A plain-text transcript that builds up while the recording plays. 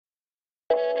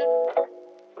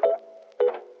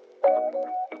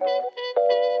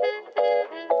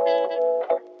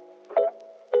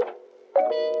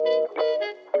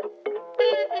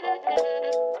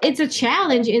it's a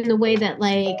challenge in the way that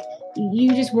like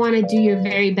you just want to do your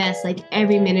very best like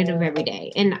every minute of every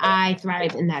day, and I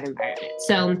thrive in that environment.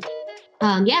 So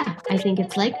yeah, I think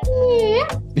it's like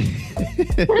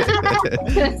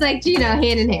it's like, you know,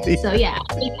 hand in hand. So yeah,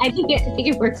 I think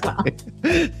it works well.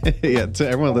 Yeah, to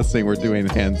everyone listening, we're doing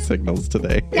hand signals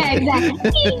today. Yeah,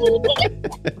 exactly.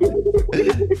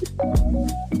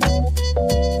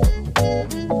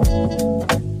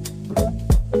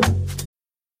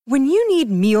 When you need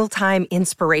mealtime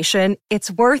inspiration, it's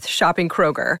worth shopping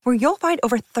Kroger, where you'll find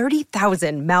over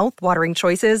 30,000 mouth-watering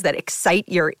choices that excite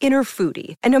your inner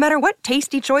foodie. And no matter what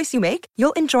tasty choice you make,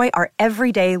 you'll enjoy our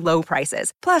everyday low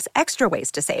prices, plus extra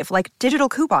ways to save, like digital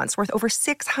coupons worth over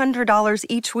 $600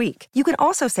 each week. You can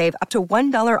also save up to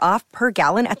 $1 off per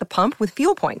gallon at the pump with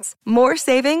fuel points. More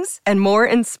savings and more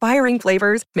inspiring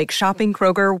flavors make shopping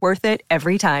Kroger worth it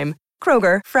every time.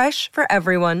 Kroger, fresh for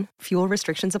everyone. Fuel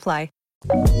restrictions apply.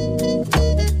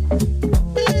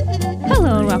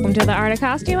 Hello and welcome to The Art of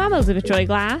Costume. I'm Elizabeth Joy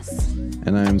Glass.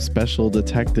 And I'm Special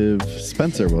Detective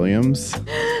Spencer Williams.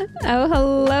 Oh,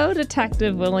 hello,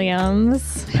 Detective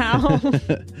Williams. How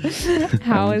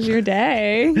was your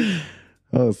day?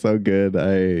 Oh, so good.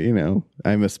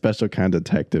 I'm a special kind of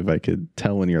detective. I could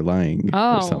tell when you're lying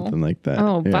or something like that.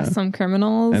 Oh, yeah. Bust some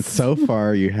criminals. And so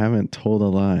far, you haven't told a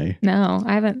lie. No,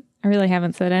 I haven't. I really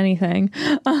haven't said anything.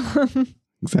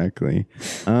 Exactly.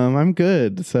 I'm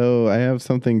good. So I have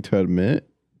something to admit.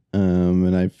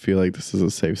 And I feel like this is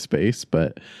a safe space,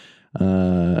 but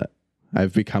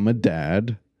I've become a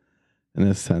dad in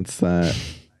a sense that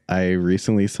I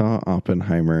recently saw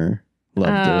Oppenheimer.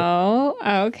 Loved it. Oh,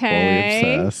 okay.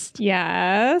 Fully obsessed.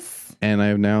 Yes. And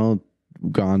I've now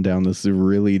gone down this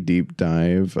really deep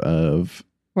dive of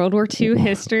World War II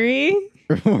history.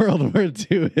 World War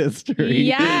II history.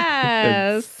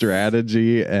 Yes. And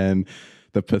strategy and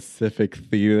the Pacific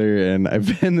Theater. And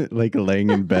I've been like laying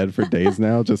in bed for days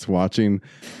now, just watching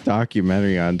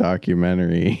documentary on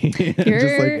documentary.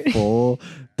 Just like full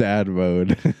dad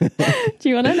mode. Do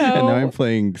you want to know? And now I'm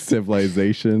playing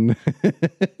Civilization.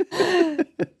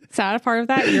 Sad part of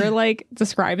that, you're like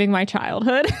describing my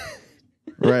childhood.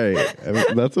 Right.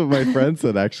 That's what my friend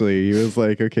said, actually. He was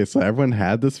like, okay, so everyone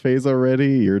had this phase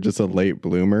already. You're just a late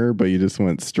bloomer, but you just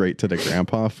went straight to the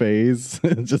grandpa phase,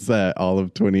 just at all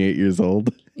of 28 years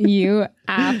old. You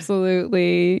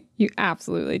absolutely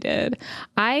did.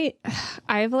 I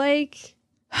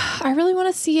really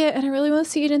want to see it, and I really want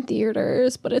to see it in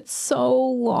theaters, but it's so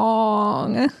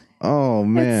long. Oh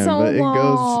man, it's so but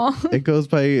long. it goes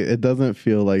by. It doesn't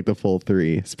feel like the full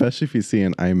 3, especially if you see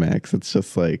in IMAX. It's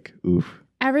just like, oof.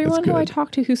 Everyone who I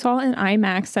talked to who saw it in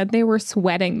IMAX said they were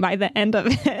sweating by the end of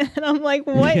it. And I'm like,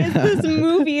 what is this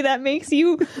movie that makes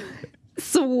you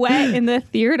sweat in the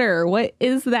theater? What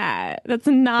is that? That's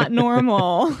not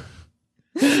normal.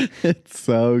 It's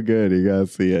so good. You gotta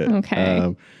see it.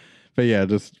 Okay. But yeah,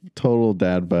 just total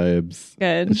dad vibes.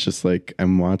 Good. It's just like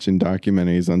I'm watching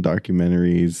documentaries on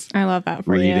documentaries. I love that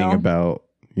for reading you. about,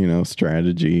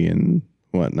 strategy and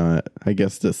whatnot. I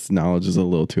guess this knowledge is a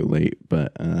little too late,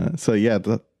 but so yeah,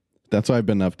 that's what I've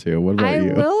been up to. What about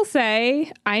you? I will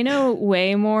say I know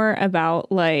way more about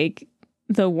like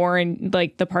the war in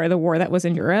like the part of the war that was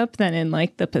in Europe than in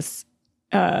like the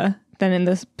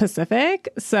Pacific.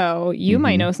 So you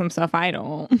might know some stuff I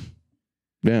don't.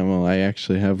 Yeah, well, I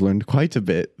actually have learned quite a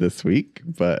bit this week.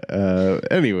 But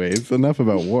anyways, enough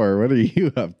about war. What are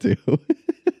you up to?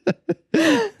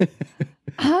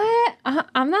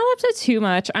 I'm not up to too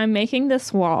much. I'm making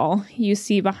this wall you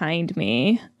see behind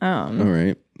me. All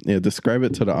right. Yeah, describe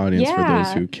it to the audience for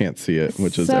those who can't see it,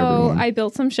 which is everyone. So I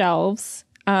built some shelves.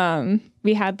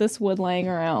 We had this wood laying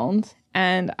around,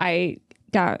 and I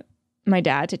got my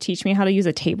dad to teach me how to use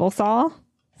a table saw.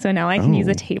 So now I can use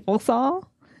a table saw.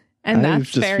 And that's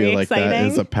just very feel like exciting. That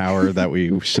is a power that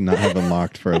we should not have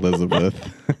unlocked for Elizabeth.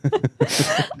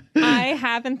 I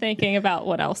have been thinking about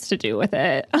what else to do with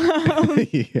it.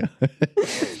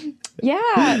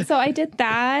 Yeah, so I did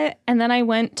that, and then I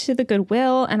went to the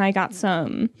Goodwill and I got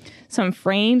some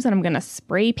frames, and I'm gonna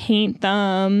spray paint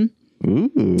them.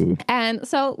 Ooh. And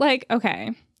so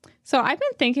okay, so I've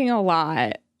been thinking a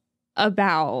lot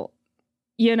about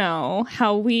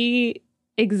how we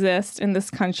exist in this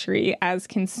country as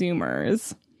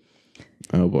consumers.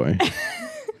 Oh boy.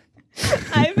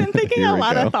 I've been thinking a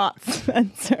lot of thoughts,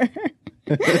 Spencer.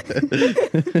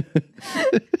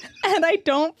 And I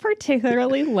don't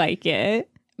particularly like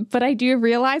it, but I do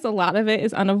realize a lot of it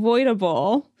is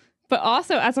unavoidable. But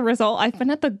also, as a result, I've been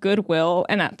at the Goodwill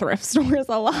and at thrift stores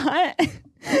a lot.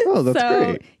 Oh, that's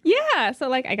great. Yeah.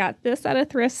 So I got this at a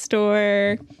thrift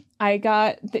store. I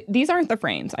got these aren't the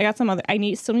frames. I got some other.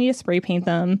 Still need to spray paint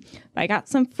them. But I got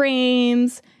some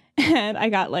frames, and I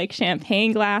got like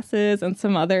champagne glasses and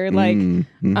some other like.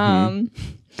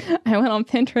 I went on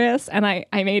Pinterest and I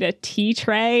made a tea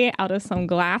tray out of some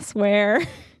glassware.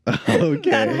 Okay.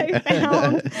 That I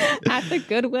found at the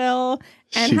Goodwill.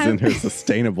 And She's in her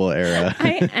sustainable era.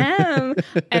 I am.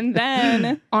 And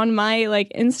then on my like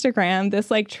Instagram,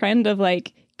 this like trend of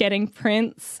like getting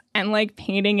prints and like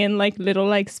painting in like little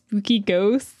like spooky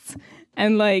ghosts.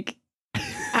 And like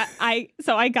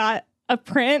I got a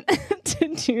print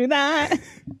to do that.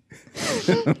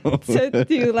 To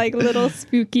do like little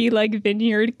spooky like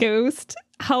vineyard ghost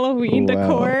Halloween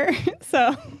decor.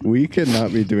 So we could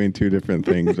not be doing two different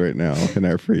things right now in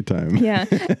our free time. Yeah.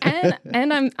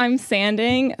 And I'm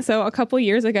sanding. So a couple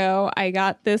years ago I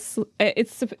got this,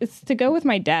 it's to go with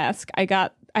my desk. I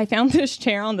found this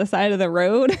chair on the side of the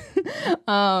road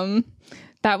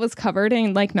that was covered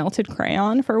in like melted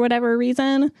crayon for whatever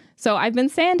reason. So I've been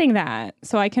sanding that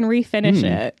so I can refinish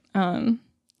it.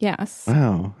 Yes.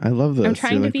 Wow. I love this. I'm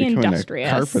trying to be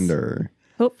industrious. A carpenter.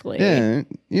 Hopefully. Yeah.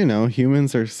 You know,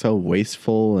 humans are so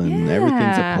wasteful and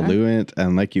everything's a pollutant.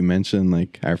 And like you mentioned,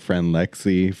 like our friend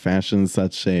Lexi, fashion's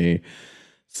such a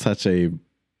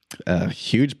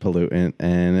huge pollutant.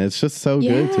 And it's just so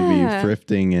good to be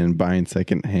thrifting and buying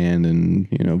secondhand and,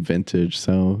 you know, vintage.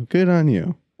 So good on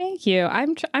you. Thank you.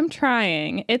 I'm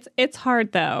trying. It's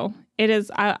hard though. It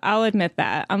is. I'll admit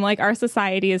that. I'm like, our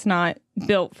society is not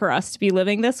built for us to be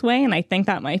living this way. And I think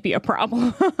that might be a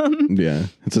problem. Yeah.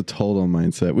 It's a total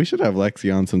mindset. We should have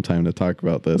Lexi on sometime to talk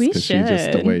about this. Because she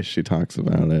just, the way she talks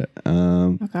about it.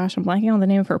 Oh gosh, I'm blanking on the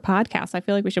name of her podcast. I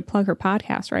feel like we should plug her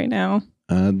podcast right now.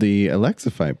 The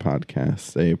Alexify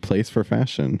podcast, a place for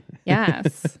fashion.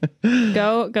 Yes.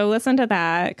 Go listen to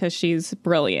that because she's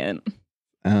brilliant.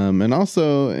 And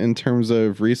also in terms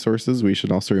of resources, we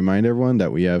should also remind everyone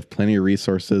that we have plenty of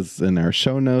resources in our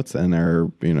show notes and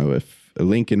our, you know, if a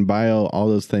link in bio, all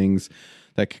those things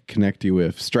that could connect you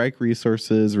with strike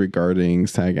resources regarding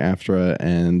SAG-AFTRA,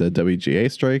 and the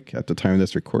WGA strike at the time of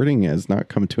this recording has not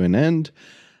come to an end.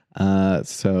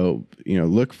 So, you know,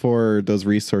 look for those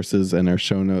resources in our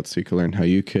show notes so you can learn how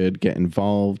you could get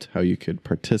involved, how you could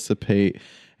participate,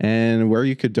 and where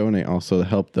you could donate also to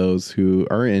help those who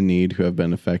are in need, who have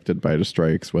been affected by the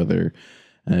strikes, whether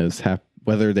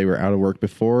they were out of work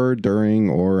before, during,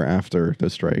 or after the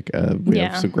strike. We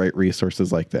have some great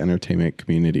resources like the Entertainment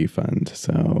Community Fund.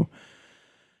 So,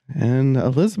 and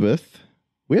Elizabeth,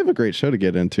 we have a great show to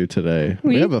get into today.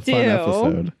 We have a fun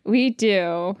episode. We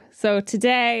do. So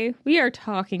today we are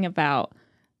talking about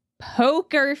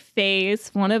Poker Face,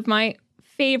 one of my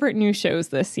favorite new shows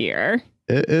this year.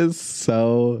 It is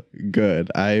so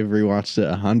good. I've rewatched it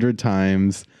 100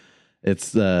 times.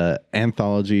 It's the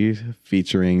anthology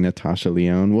featuring Natasha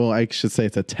Lyonne. Well, I should say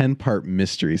it's a 10-part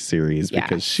mystery series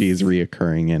because she's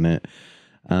reoccurring in it.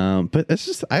 But it's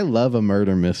just, I love a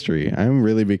murder mystery. I'm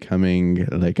really becoming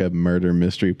like a murder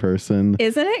mystery person.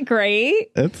 Isn't it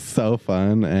great? It's so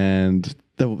fun. And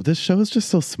this show is just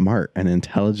so smart and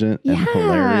intelligent and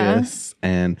hilarious.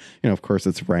 And, you know, of course,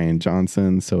 it's Ryan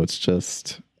Johnson. So it's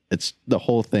the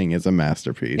whole thing is a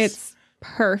masterpiece. It's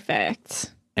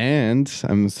perfect. And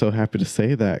I'm so happy to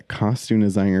say that costume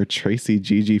designer Trayce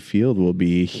Gigi Field will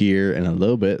be here in a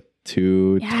little bit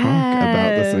to talk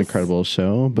about this incredible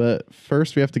show. But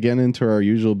first, we have to get into our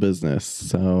usual business.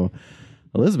 So,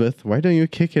 Elizabeth, why don't you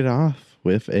kick it off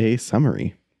with a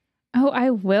summary? Oh,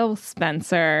 I will,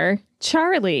 Spencer.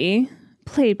 Charlie,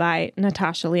 played by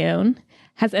Natasha Lyonne,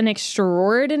 has an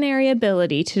extraordinary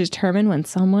ability to determine when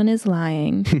someone is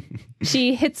lying.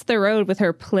 She hits the road with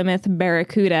her Plymouth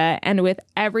Barracuda, and with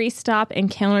every stop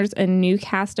encounters a new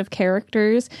cast of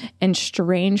characters and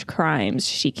strange crimes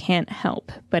she can't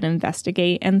help but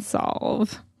investigate and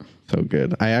solve. So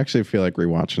good. I actually feel like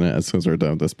rewatching it as soon as we're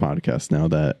done with this podcast now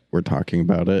that we're talking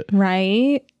about it.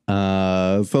 Right?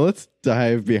 So let's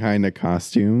dive behind the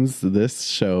costumes. This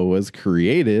show was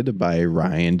created by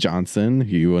Ryan Johnson,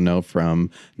 who you will know from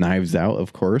Knives Out,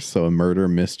 of course, so a murder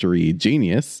mystery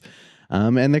genius.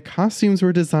 And the costumes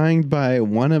were designed by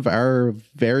one of our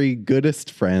very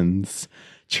goodest friends,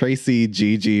 Trayce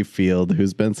Gigi Field,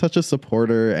 who's been such a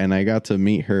supporter, and I got to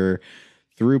meet her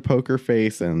through Poker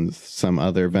Face and some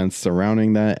other events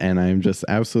surrounding that, and I'm just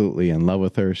absolutely in love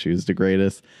with her. She was the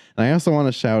greatest. And I also want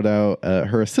to shout out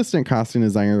her assistant costume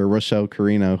designer, Rochelle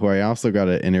Carino, who I also got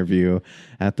to interview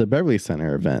at the Beverly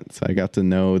Center event. So I got to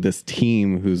know this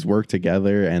team who's worked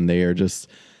together, and they are just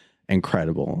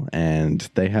incredible. And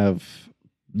they have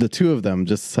the two of them,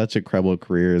 just such incredible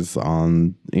careers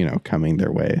on, coming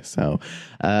their way. So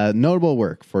notable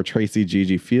work for Tracey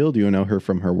Gigi Field. You know her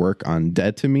from her work on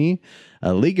Dead to Me,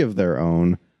 A League of Their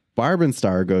Own, Barb and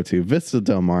Star go to Vista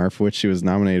Del Mar, for which she was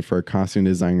nominated for a Costume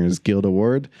Designers Guild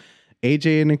Award,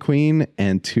 AJ and the Queen,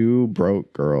 and Two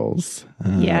Broke Girls.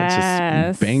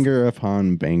 Yes. Just banger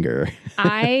upon banger.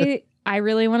 I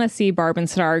really want to see Barb and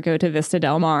Star go to Vista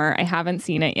Del Mar. I haven't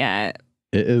seen it yet.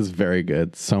 It is very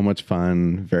good. So much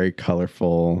fun. Very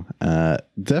colorful.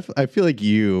 I feel like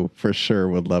you for sure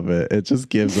would love it. It just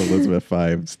gives Elizabeth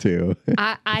vibes too.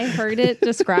 I heard it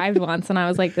described once and I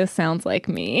was like, this sounds like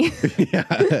me. Yeah,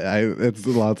 it's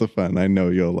lots of fun. I know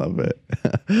you'll love it.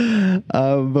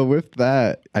 But with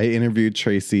that, I interviewed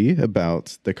Tracey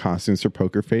about the costumes for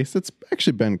Poker Face. It's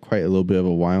actually been quite a little bit of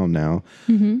a while now.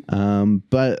 Mm-hmm.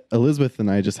 But Elizabeth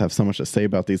and I just have so much to say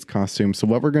about these costumes. So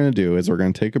what we're going to do is we're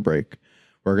going to take a break.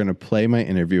 We're going to play my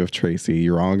interview with Tracey.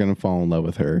 You're all going to fall in love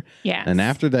with her. Yes. And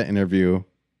after that interview,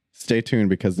 stay tuned,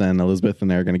 because then Elizabeth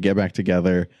and I are going to get back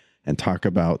together and talk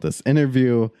about this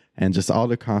interview and just all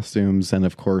the costumes and,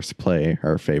 of course, play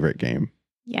our favorite game.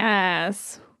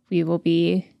 Yes.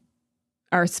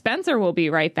 Our Spencer will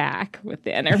be right back with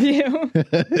the interview.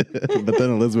 But then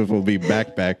Elizabeth will be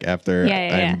back after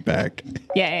I'm back.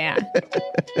 Yeah.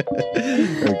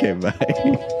 Okay,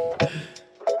 bye.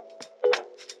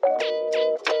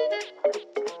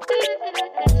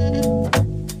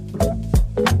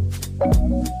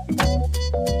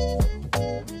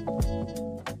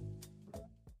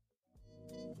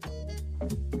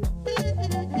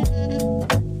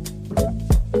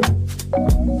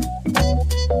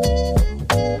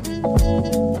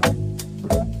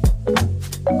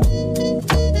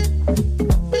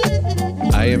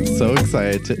 I am so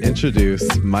excited to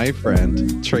introduce my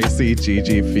friend, Tracey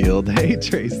Gigi Field. Hey,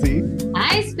 Tracey.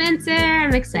 Hi, Spencer.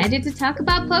 I'm excited to talk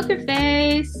about Poker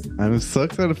Face. I'm so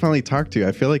excited to finally talk to you.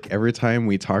 I feel like every time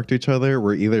we talk to each other,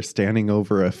 we're either standing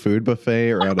over a food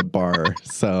buffet or at a bar.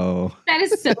 So that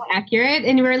is so accurate.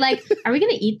 And we're like, are we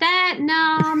going to eat that?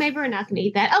 No, maybe we're not going to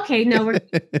eat that. Okay, no, we're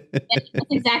that's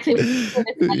exactly what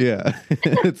it's like. Yeah.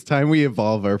 It's time we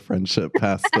evolve our friendship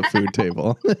past the food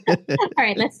table. All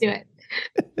right, let's do it.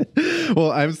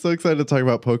 Well, I'm so excited to talk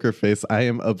about Poker Face. I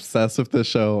am obsessed with this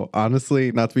show.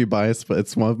 Honestly, not to be biased, but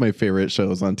it's one of my favorite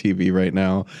shows on TV right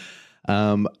now.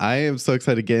 I am so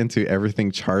excited to get into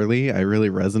everything Charlie. I really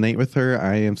resonate with her.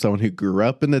 I am someone who grew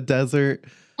up in the desert.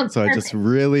 So I just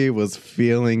really was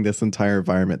feeling this entire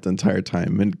environment the entire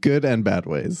time in good and bad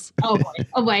ways. Oh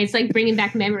boy. It's like bringing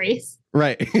back memories.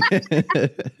 Right.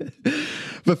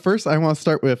 But first, I want to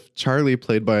start with Charlie,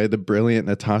 played by the brilliant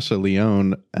Natasha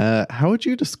Lyonne. How would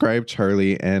you describe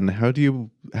Charlie, and how do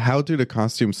the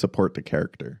costumes support the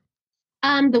character?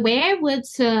 The way I would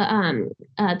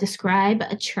describe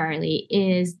a Charlie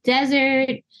is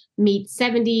desert meets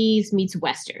 70s meets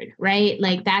Western, right?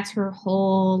 Like that's her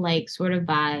whole like sort of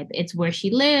vibe. It's where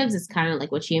she lives. It's kind of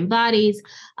like what she embodies.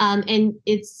 And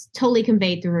it's totally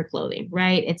conveyed through her clothing,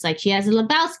 right? It's like she has a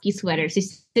Lebowski sweater.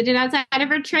 She's sitting outside of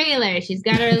her trailer. She's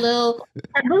got her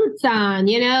her boots on,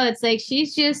 It's like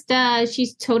she's just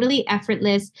she's totally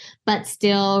effortless, but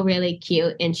still really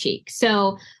cute and chic.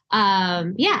 So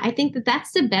I think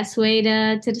that's the best way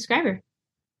to describe her.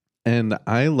 And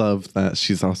I love that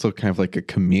she's also kind of like a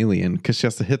chameleon, because she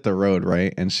has to hit the road,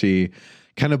 right? And she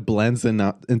kind of blends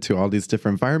into all these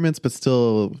different environments, but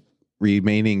still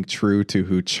remaining true to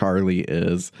who Charlie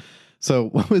is. So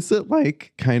what was it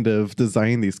like kind of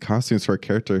designing these costumes for a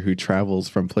character who travels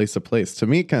from place to place? To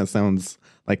me, it kind of sounds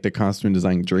like the costume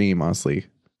design dream, honestly.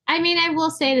 I mean, I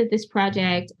will say that this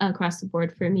project across the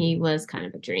board for me was kind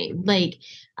of a dream. Like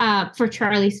for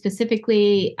Charlie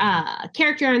specifically,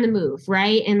 character on the move,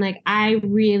 right? And like I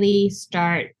really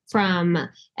start from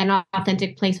an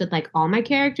authentic place with like all my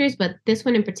characters, but this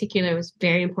one in particular was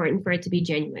very important for it to be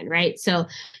genuine, right? So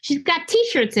she's got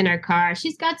t-shirts in her car.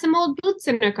 She's got some old boots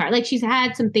in her car. Like she's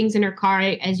had some things in her car.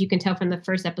 As you can tell from the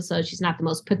first episode, she's not the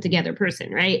most put together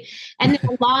person, right? And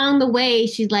then along the way,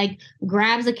 she like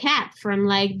grabs a cap from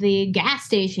like the gas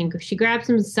station. She grabs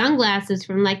some sunglasses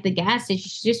from like the gas station.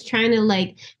 She's just trying to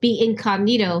like be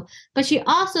incognito, but she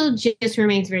also just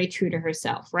remains very true to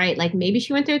herself, right? Like maybe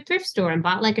she went to a thrift store and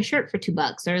bought like a shirt for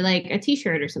 $2 or like a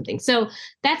t-shirt or something. So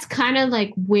that's kind of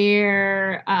like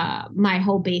where my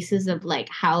whole basis of like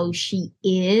how she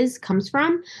is comes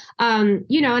from.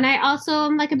 And I also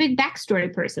am like a big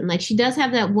backstory person. Like she does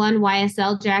have that one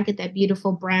YSL jacket, that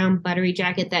beautiful brown buttery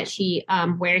jacket that she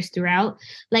wears throughout.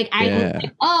 Like I was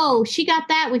like, oh, she got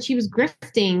that when she was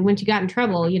grifting, when she got in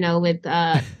trouble, with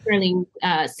Sterling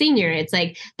Senior. It's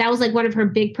like that was like one of her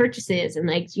big purchases, and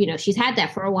like she's had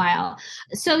that for a while.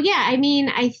 So yeah, I mean,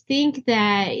 I think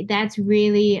that's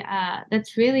really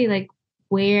like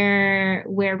where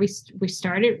we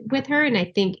started with her, and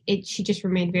I think she just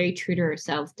remained very true to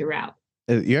herself throughout.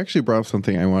 You actually brought up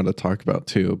something I wanted to talk about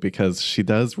too, because she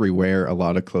does rewear a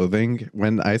lot of clothing.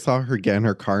 When I saw her get in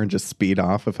her car and just speed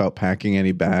off without packing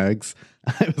any bags,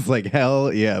 I was like,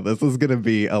 hell yeah, this is going to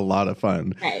be a lot of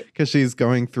fun. Right. Because she's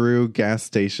going through gas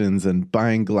stations and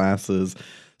buying glasses.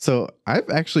 So I've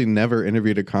actually never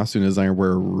interviewed a costume designer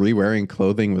where rewearing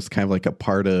clothing was kind of like a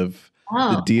part of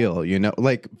the deal,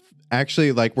 like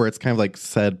actually like where it's kind of like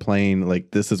said plain,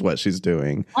 like this is what she's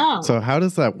doing. So how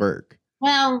does that work?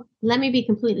 Well, let me be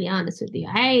completely honest with you.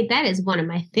 That is one of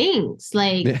my things.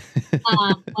 Like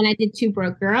when I did Two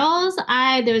Broke Girls, when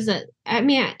I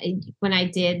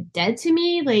did Dead to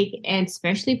Me, like, and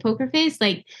especially Poker Face,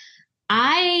 like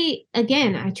I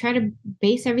try to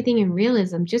base everything in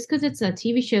realism. Just because it's a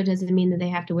TV show doesn't mean that they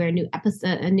have to wear a new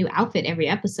outfit every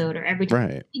episode or every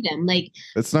time you see them. Like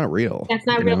it's not real. That's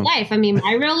not real life. I mean,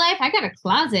 my real life, I got a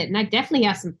closet, and I definitely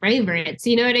have some favorites.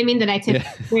 You know what I mean? That I tend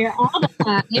to wear all the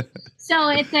time. So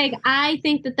it's like I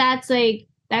think that's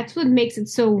what makes it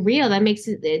so real. That makes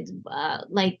it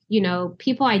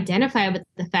people identify with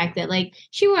the fact that like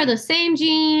she wore the same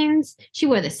jeans, she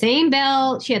wore the same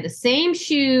belt, she had the same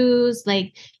shoes,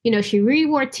 like, she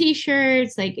rewore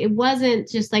t-shirts. Like it wasn't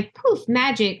just like poof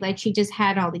magic. Like she just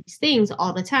had all these things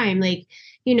all the time. Like,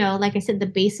 like I said, the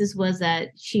basis was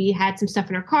that she had some stuff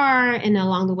in her car, and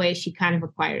along the way she kind of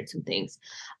acquired some things.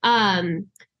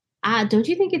 Don't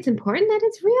you think it's important that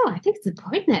it's real? I think it's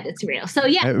important that it's real. So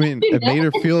yeah, I mean, it made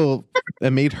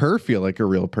her feel like a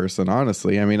real person.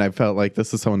 Honestly, I mean, I felt like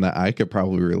this is someone that I could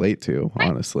probably relate to.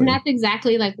 Honestly, and that's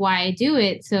exactly like why I do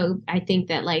it. So I think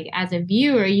that like as a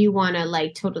viewer, you want to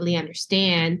like totally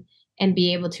understand and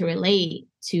be able to relate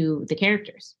to the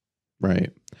characters. Right.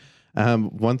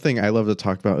 One thing I love to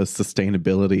talk about is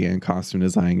sustainability and costume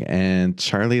design, and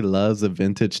Charlie loves a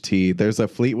vintage tee. There's a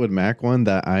Fleetwood Mac one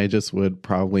that I just would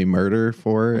probably murder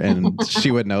for, and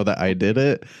she would know that I did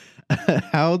it.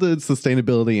 How did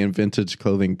sustainability and vintage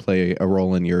clothing play a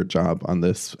role in your job on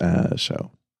this show?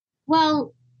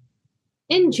 Well,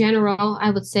 in general,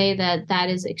 I would say that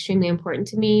is extremely important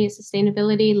to me,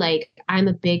 sustainability. Like I'm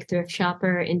a big thrift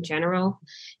shopper in general.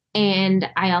 And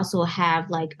I also have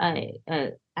like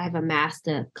I've amassed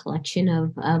a collection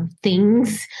of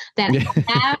things that I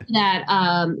have that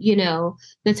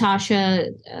Natasha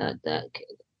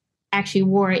actually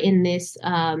wore in this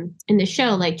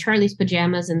show, like Charlie's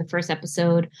pajamas in the first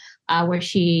episode, where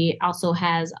she also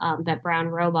has that brown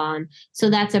robe on. So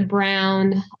that's a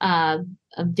brown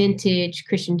a vintage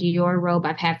Christian Dior robe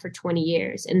I've had for 20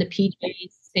 years. And the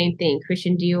PJs, same thing,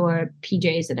 Christian Dior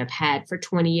PJs that I've had for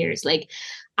 20 years. Like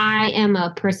I am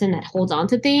a person that holds on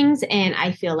to things, and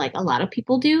I feel like a lot of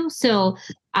people do. So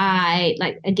I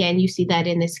again, you see that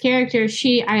in this character.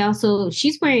 She's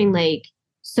wearing like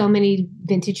so many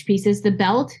vintage pieces. The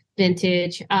belt,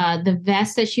 vintage. The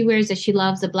vest that she wears that she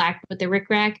loves, the black with the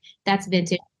rickrack, that's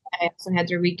vintage. I also had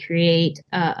to recreate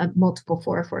a multiple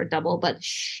for a double, but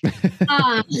it's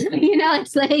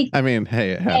like, I mean,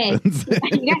 hey, it happens.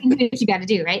 You got to do what you got to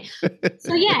do, right?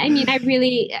 So yeah, I mean,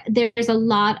 there's a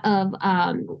lot of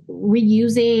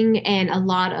reusing and a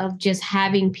lot of just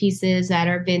having pieces that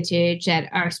are vintage that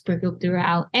are sprinkled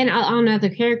throughout, and on other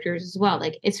characters as well.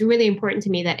 Like it's really important to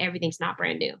me that everything's not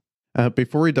brand new.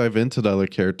 Before we dive into the other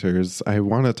characters, I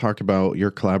want to talk about your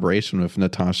collaboration with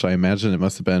Natasha. I imagine it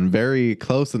must have been very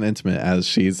close and intimate, as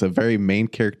she's a very main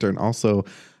character and also,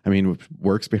 I mean,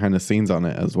 works behind the scenes on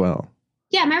it as well.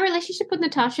 Yeah, my relationship with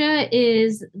Natasha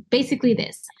is basically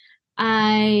this.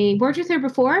 I worked with her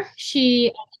before. She,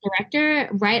 as a director,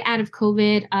 right out of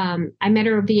COVID, I met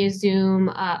her via Zoom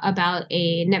about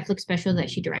a Netflix special that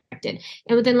she directed.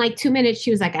 And within like 2 minutes,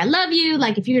 she was like, I love you.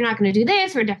 Like, if you're not going to do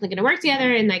this, we're definitely going to work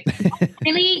together. And like,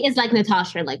 really is like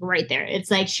Natasha, like right there.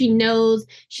 It's like, she knows,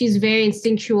 she's very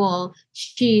instinctual.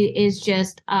 She is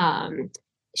just,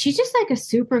 she's just like a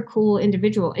super cool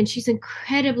individual, and she's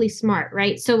incredibly smart,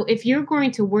 right? So if you're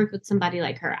going to work with somebody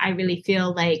like her, I really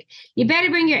feel like you better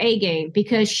bring your A game,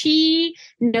 because she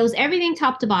knows everything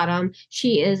top to bottom.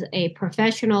 She is a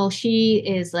professional. She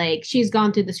is like, she's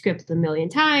gone through the script a million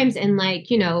times. And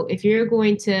like, you know, if you're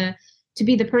going to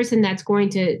be the person that's going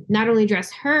to not only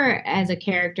dress her as a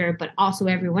character, but also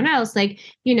everyone else, like,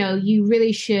 you know, you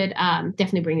really should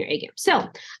definitely bring your A game. So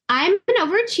I'm an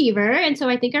overachiever. And so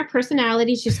I think our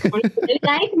personalities just going to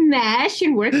like mesh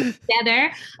and work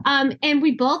together. And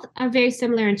we both are very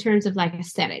similar in terms of like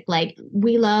aesthetic. Like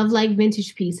we love like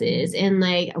vintage pieces, and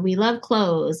like we love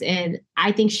clothes. And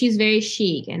I think she's very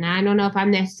chic. And I don't know if I'm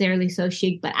necessarily so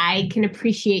chic, but I can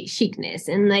appreciate chicness.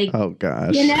 And like, oh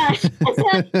gosh, you know, so,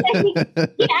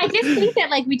 yeah, I just think that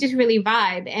like we just really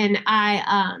vibe, and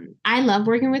I love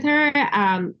working with her.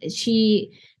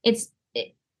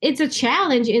 It's a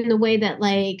challenge in the way that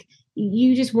like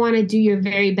you just want to do your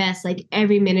very best like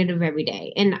every minute of every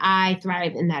day, and I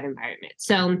thrive in that environment.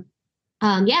 So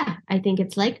yeah, I think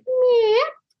it's like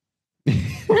yeah,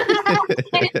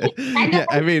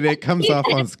 I mean it comes off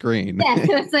on screen. Yeah,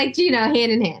 so it's like, you know,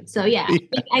 hand in hand. So yeah,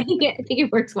 I think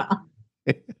it works well.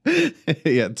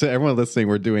 Yeah, to everyone listening,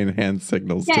 we're doing hand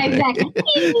signals today. Exactly.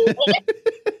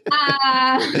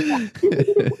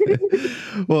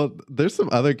 Well, there's some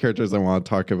other characters I want to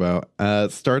talk about.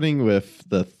 Starting with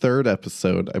the third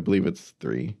episode, I believe it's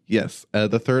 3. Yes,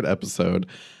 the third episode,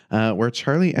 where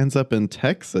Charlie ends up in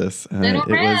Texas. It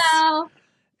was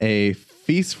a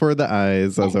feast for the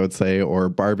eyes, as I would say, or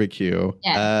barbecue.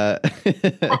 Yeah.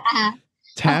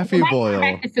 Taffy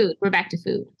Boyle. We're back to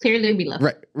food. Clearly we love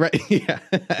it. Right. Yeah.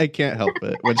 I can't help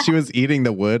it. When she was eating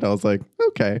the wood, I was like,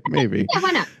 okay, maybe. Yeah,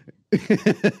 why not?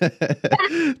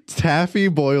 Taffy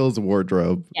Boyle's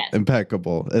wardrobe. Yes.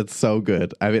 Impeccable. It's so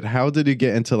good. I mean, how did you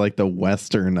get into like the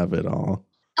Western of it all?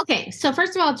 Okay, so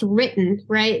first of all, it's written,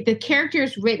 right? The character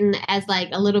is written as like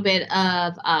a little bit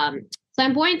of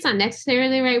flamboyant's not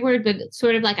necessarily the right word, but it's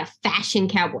sort of like a fashion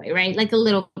cowboy, right? Like a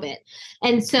little bit.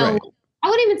 And so right. I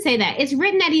wouldn't even say that. It's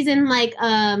written that he's in like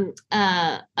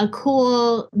a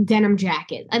cool denim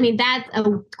jacket. I mean, that's a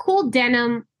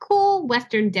cool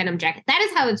Western denim jacket. That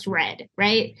is how it's read,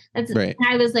 right? That's right.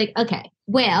 I was like, okay,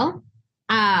 well,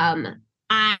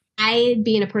 I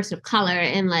being a person of color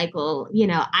and like, well, you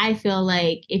know, I feel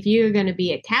like if you're going to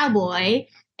be a cowboy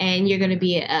and you're going to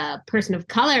be a person of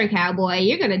color cowboy,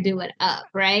 you're going to do it up,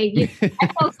 right?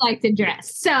 Folks like to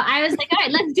dress. So I was like, all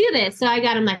right, let's do this. So I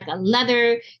got him like a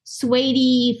leather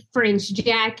suede French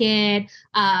jacket.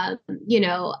 You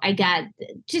know, I got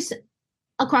just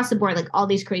across the board, like all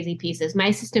these crazy pieces. My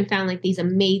assistant found like these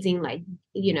amazing, like,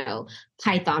 you know,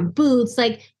 python boots,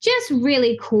 like just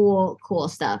really cool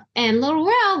stuff. And Little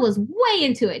Rail was way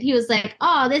into it. He was like,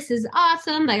 oh, this is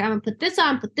awesome. Like, I'm gonna put this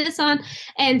on.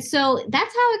 And so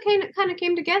that's how it kind of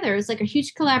came together. It was like a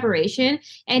huge collaboration,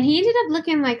 and he ended up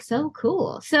looking like so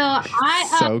cool. So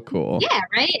so cool. Yeah,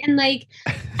 right. And like,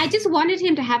 I just wanted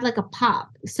him to have like a pop.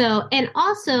 So, and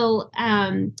also,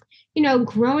 you know,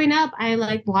 growing up, I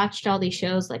like watched all these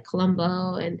shows like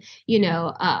Columbo and, you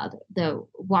know, the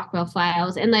Rockwell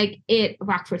Files and like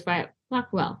Rockwell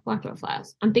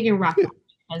Files. I'm thinking Rockwell.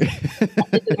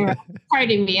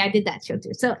 Pardon me, I did that show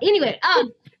too. So anyway,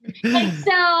 and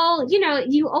so, you know,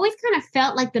 you always kind of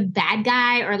felt like the bad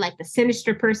guy or like the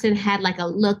sinister person had like a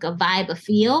look, a vibe, a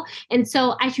feel. And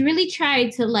so I really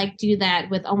tried to like do that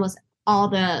with almost all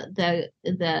the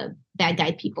bad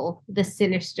guy people, the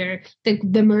sinister,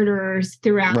 the murderers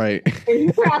throughout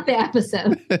the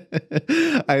episode.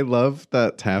 I love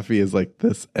that Taffy is like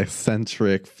this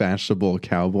eccentric, fashionable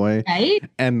cowboy, right?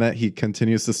 And that he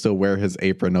continues to still wear his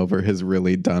apron over his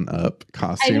really done up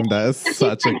costume. That is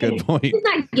such a good point. He's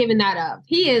not giving that up.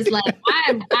 He is like,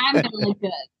 I'm gonna look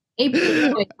good.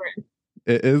 Apron.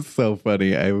 It is so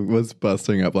funny. I was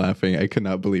busting up laughing. I could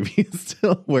not believe he's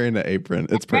still wearing an apron.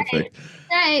 It's perfect.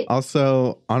 Right.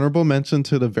 Also, honorable mention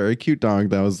to the very cute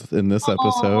dog that was in this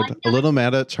episode. A little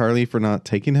mad at Charlie for not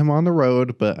taking him on the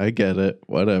road, but I get it.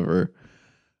 Whatever.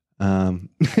 Such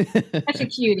a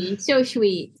cutie. So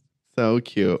sweet. So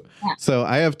cute. Yeah. So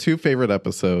I have 2 favorite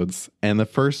episodes, and the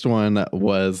first one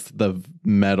was the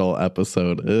metal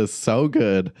episode. It is so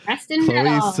good.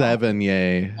 Chloe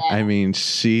Sevigny. Yeah. I mean,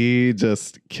 she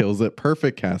just kills it.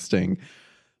 Perfect casting.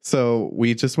 So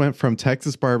we just went from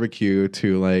Texas barbecue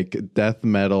to like death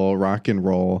metal, rock and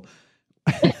roll.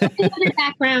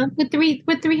 Background with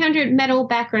 300 metal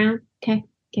background. Okay.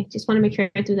 Just want to make sure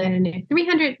I do that in there.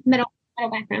 300 metal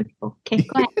background people. Okay,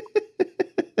 go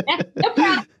ahead. No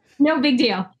problem. No big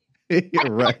deal.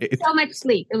 Right. So much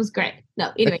sleep. It was great.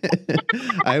 No, anyway.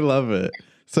 I love it.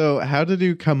 So how did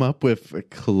you come up with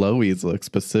Chloe's look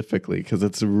specifically? Because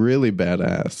it's really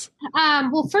badass.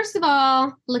 Well, first of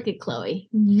all, look at Chloe.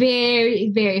 Very,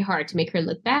 very hard to make her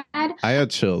look bad. I had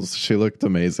chills. She looked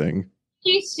amazing.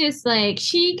 She's just like,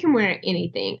 she can wear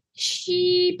anything.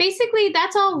 She basically,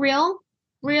 that's all real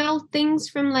things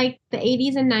from like the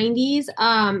 80s and 90s.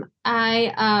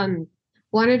 I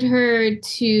wanted her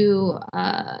to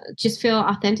just feel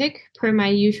authentic per my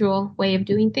usual way of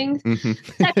doing things. Mm-hmm.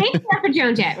 So I painted her for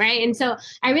Joan Jett, right? And so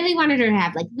I really wanted her to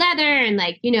have like leather and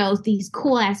like, you know, these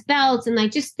cool ass belts and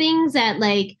like just things that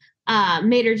like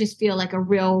made her just feel like a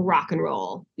real rock and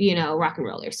roll, you know, rock and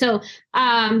roller. So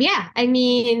yeah, I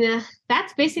mean,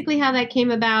 that's basically how that came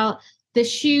about. The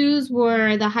shoes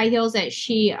were the high heels that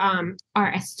she are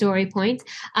a story point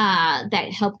that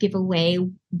help give away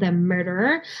the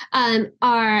murderer,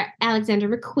 are Alexander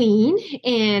McQueen.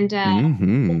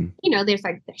 And, you know, there's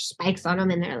spikes on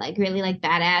them and they're like really like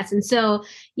badass. And so,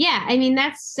 yeah, I mean,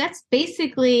 that's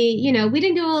basically, you know, we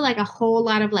didn't do like a whole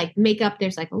lot of like makeup.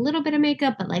 There's like a little bit of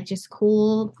makeup, but like just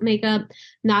cool makeup,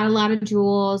 not a lot of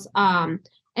jewels.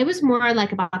 It was more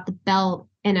like about the belt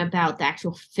and about the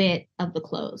actual fit of the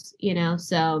clothes, you know?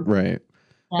 So right.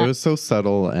 It was so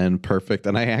subtle and perfect.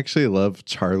 And I actually love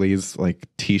Charlie's like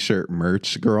t-shirt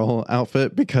merch girl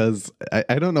outfit because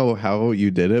I don't know how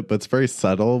you did it, but it's very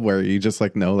subtle where you just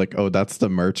like know like, oh, that's the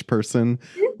merch person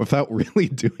without really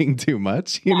doing too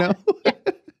much, you know?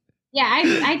 Yeah,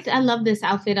 I love this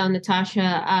outfit on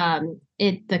Natasha.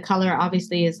 The color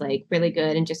obviously is like really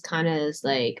good and just kind of is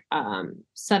like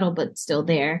subtle but still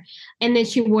there. And then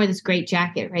she wore this great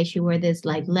jacket, right? She wore this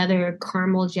like leather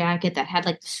caramel jacket that had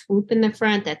like the swoop in the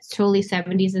front that's totally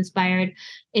 70s inspired.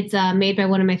 It's made by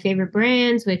one of my favorite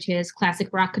brands, which is Classic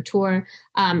Rock Couture.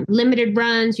 Limited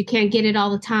runs, you can't get it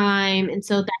all the time. And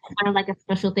so that's kind of like a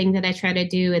special thing that I try to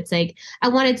do. It's like I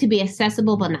want it to be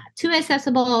accessible, but not too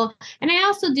accessible. And I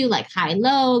also do like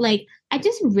high-low, like I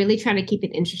just really try to keep it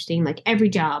interesting. Like every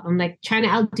job, I'm like trying to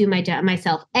outdo my job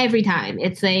myself every time.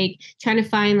 It's like trying to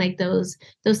find like those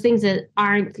things that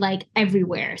aren't like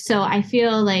everywhere. So I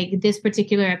feel like this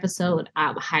particular episode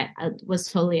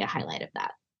was totally a highlight of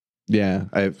that. Yeah,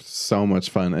 I have so much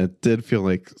fun. It did feel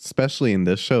like, especially in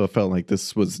this show, it felt like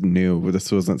this was new. This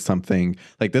wasn't something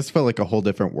like this felt like a whole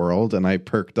different world. And I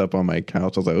perked up on my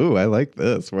couch. I was like, "Ooh, I like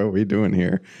this. What are we doing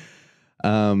here?"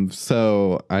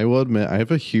 So I will admit I have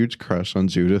a huge crush on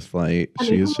Judith Light. I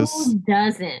mean, She is just who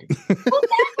doesn't? Who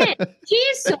doesn't?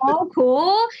 She's so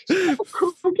cool. She's so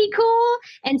kooky cool.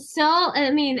 And so,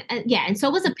 I mean, yeah, and so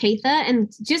was Apatha.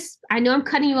 And just, I know I'm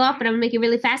cutting you off, but I'm gonna make it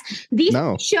really fast. These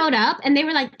showed up and they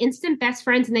were like instant best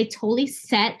friends and they totally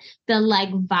set the like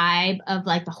vibe of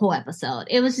like the whole episode.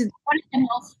 It was just one of the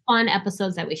most fun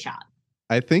episodes that we shot.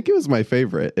 I think it was my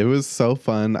favorite. It was so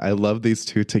fun. I love these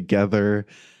two together.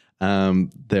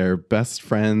 They're best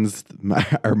friends,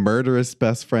 are murderous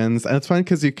best friends. And it's fun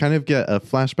because you kind of get a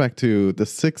flashback to the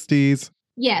 60s.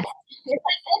 Yes. It's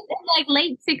like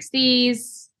late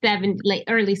 60s,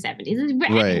 early 70s. It's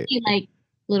right. Like a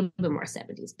little bit more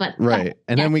 70s. But right.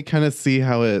 And then we kind of see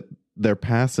how their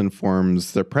past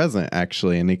informs their present,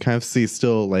 actually. And you kind of see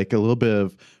still like a little bit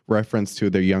of reference to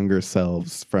their younger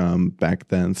selves from back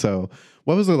then. So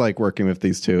what was it like working with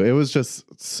these two? It was just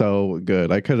so good.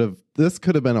 This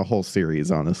could have been a whole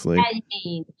series, honestly. I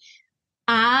mean,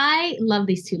 I love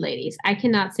these two ladies. I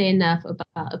cannot say enough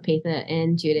about Apatha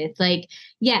and Judith. Like,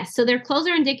 yes, so their clothes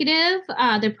are indicative.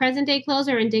 Their present day clothes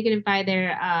are indicative by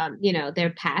their,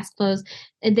 their past clothes.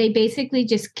 They basically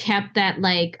just kept that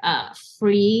like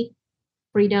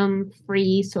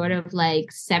freedom-free sort of like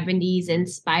 70s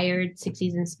inspired,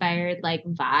 60s inspired like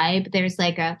vibe. There's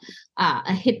like a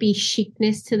hippie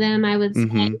chicness to them, I would say.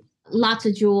 Mm-hmm. Lots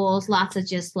of jewels, lots of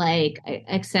just like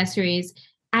accessories.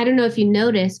 I don't know if you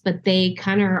noticed, but they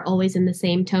kind of are always in the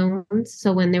same tones.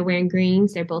 So when they're wearing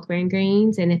greens, they're both wearing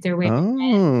greens. And if they're wearing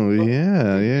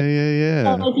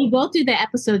yeah. So if you go through the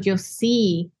episode, you'll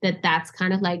see that that's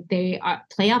kind of like they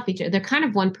play off each other. They're kind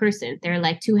of one person. They're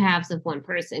like two halves of one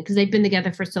person because they've been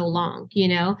together for so long, you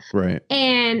know? Right.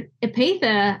 And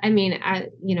Apatha, I mean, I'm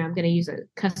going to use a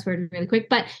cuss word really quick,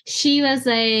 but she was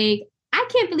like, I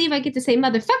can't believe I get to say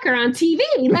motherfucker on TV.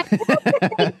 Like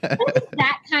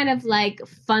that kind of like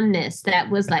funness that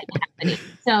was like happening.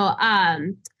 So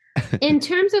in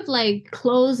terms of like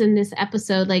clothes in this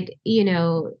episode, like,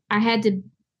 I had to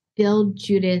build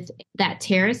Judith that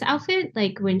terrace outfit,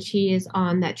 like when she is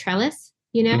on that trellis,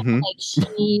 mm-hmm.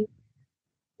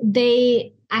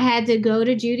 I had to go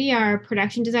to Judy, our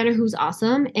production designer, who's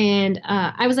awesome. And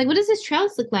I was like, what does this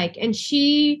trellis look like? And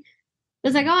she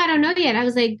was like, oh, I don't know yet. I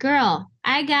was like, girl,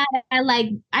 I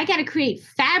gotta create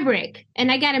fabric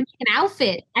and I gotta make an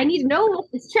outfit. I need to know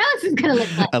what this trellis is gonna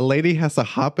look like. A lady has to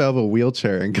hop out of a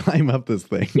wheelchair and climb up this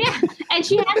thing. Yeah, and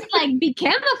she has to like be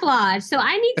camouflaged. So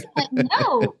I need to like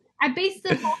know. I based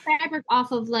the whole fabric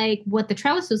off of like what the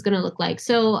trellis was gonna look like.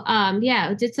 So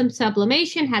yeah, did some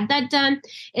sublimation, had that done.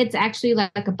 It's actually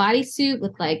like a bodysuit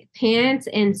with like pants,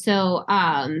 and so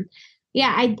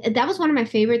yeah, that was one of my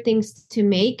favorite things to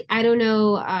make. I don't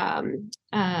know.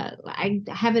 I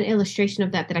have an illustration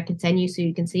of that I can send you so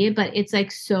you can see it, but it's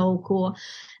like so cool.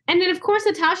 And then of course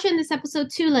Natasha in this episode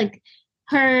too, like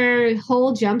her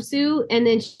whole jumpsuit, and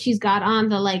then she's got on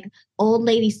the like old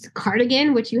lady's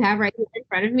cardigan, which you have right here in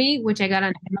front of me, which I got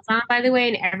on Amazon, by the way.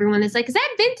 And everyone is like, "Is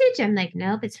that vintage?" I'm like,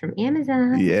 "Nope, it's from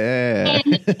Amazon." Yeah.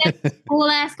 And cool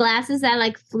ass glasses that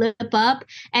like flip up.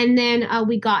 And then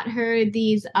we got her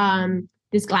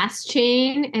this glass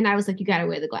chain, and I was like, "You gotta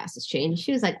wear the glasses chain."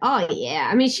 She was like, "Oh yeah."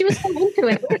 I mean, she was so into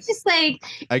it. It's just like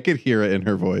I could hear it in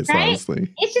her voice, right?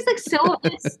 honestly. It's just like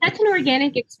it's such an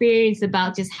organic experience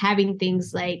about just having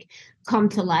things like come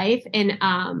to life. And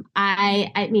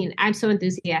I mean, I'm so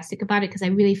enthusiastic about it because I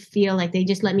really feel like they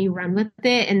just let me run with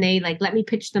it, and they like let me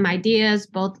pitch them ideas,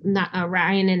 both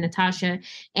Ryan and Natasha,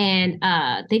 and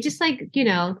they just like, you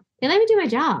know, they let me do my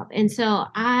job. And so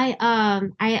I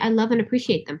love and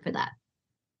appreciate them for that.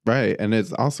 Right. And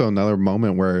it's also another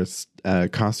moment where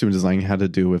costume design had to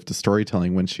do with the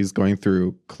storytelling when she's going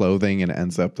through clothing and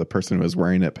ends up the person who was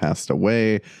wearing it passed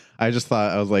away. I just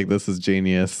thought, I was like, this is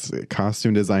genius.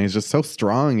 Costume design is just so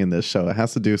strong in this show. It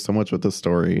has to do so much with the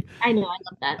story. I know.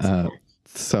 I love that.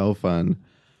 So fun.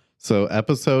 So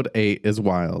episode 8 is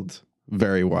wild.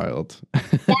 Very wild.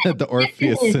 Yes, the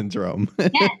Orpheus syndrome.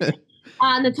 Yes.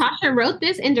 Natasha wrote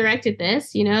this and directed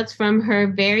this. You know, it's from her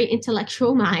very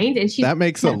intellectual mind, and that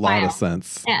makes a lot of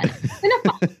sense. Yeah,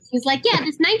 she's like, yeah,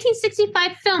 this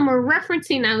 1965 film we're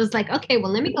referencing. I was like, okay,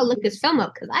 well, let me go look this film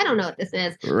up because I don't know what this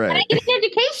is. Right. But I get an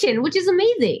education, which is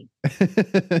amazing.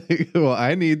 Well,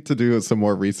 I need to do some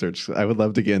more research. I would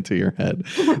love to get into your head.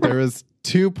 There was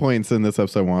 2 points in this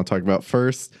episode I want to talk about.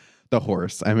 First, the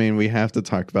horse. I mean, we have to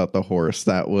talk about the horse.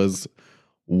 That was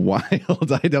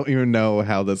wild. I don't even know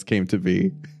how this came to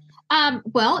be.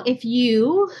 Well, if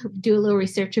you do a little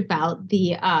research about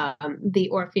the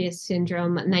Orpheus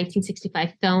Syndrome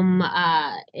 1965 film,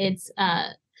 it's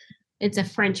a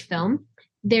French film.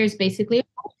 There's basically a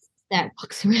horse that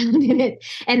walks around in it,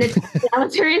 and that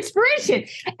was her inspiration.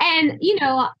 And you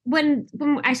know, when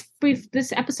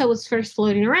this episode was first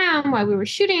floating around while we were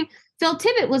shooting, Phil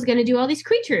Tippett was going to do all these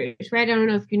creatures, right? I don't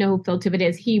know if you know who Phil Tippett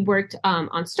is. He worked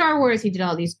on Star Wars. He did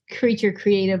all these creature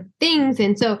creative things.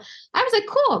 And so I was like,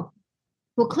 cool.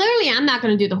 Well, clearly I'm not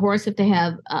going to do the horse if they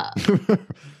have, you know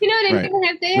what I mean?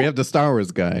 Right. We have the Star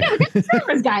Wars guy. Yeah, we got the Star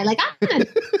Wars guy. Like, I'm going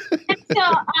to. So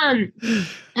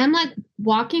I'm like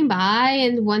walking by,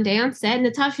 and one day on set,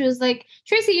 Natasha was like,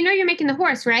 Tracy, you know you're making the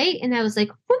horse, right? And I was like,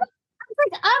 okay,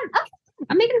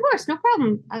 I'm making a horse. No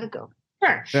problem. I'll go.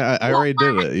 Sure. Yeah, I already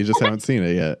did it. You just haven't seen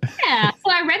it yet. Yeah.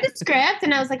 So I read the script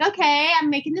and I was like, okay,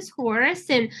 I'm making this horse.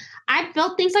 And I've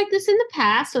built things like this in the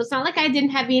past. So it's not like I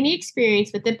didn't have any experience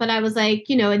with it, but I was like,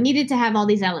 you know, it needed to have all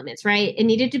these elements, right? It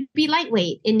needed to be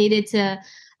lightweight. It needed to,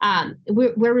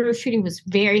 where we were shooting was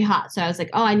very hot. So I was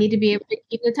like, oh, I need to be able to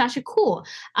keep Natasha cool.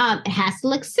 It has to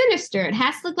look sinister. It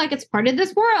has to look like it's part of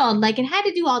this world. Like it had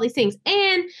to do all these things.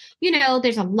 And, you know,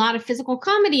 there's a lot of physical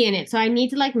comedy in it. So I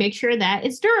need to like make sure that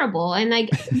it's durable and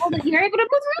like you're able to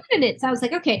move around in it. So I was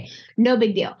like, okay, no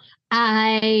big deal.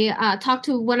 I talked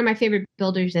to one of my favorite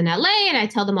builders in LA, and I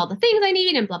tell them all the things I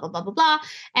need and blah, blah, blah, blah, blah.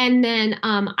 And then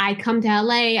I come to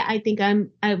LA. I think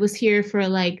I was here for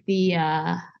like the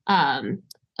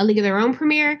A League of Their Own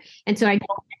premiere. And so I go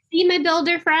see my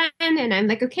builder friend, and I'm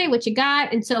like, okay, what you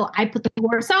got? And so I put the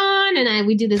horse on, and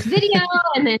we do this video,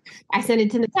 and then I send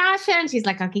it to Natasha, and she's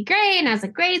like, okay, great. And I was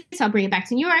like, great. So I'll bring it back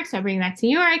to New York. So I bring it back to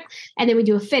New York, and then we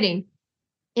do a fitting.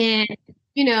 And,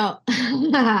 you know,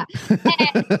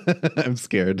 I'm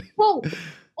scared. Well,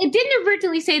 it didn't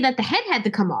originally say that the head had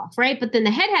to come off, right? But then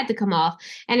the head had to come off.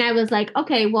 And I was like,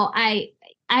 okay, well, I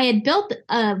had built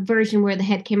a version where the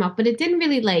head came off, but it didn't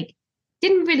really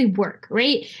work,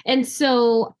 right? And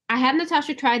so I have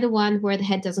Natasha try the one where the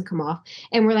head doesn't come off,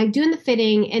 and we're like doing the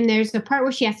fitting, and there's the part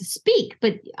where she has to speak,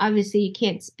 but obviously you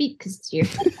can't speak because you're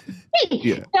thing.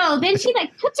 Yeah. So then she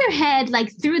like puts her head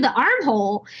like through the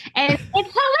armhole, and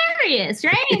it's hilarious,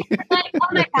 right? It's like, oh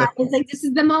my god, it's like this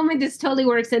is the moment this totally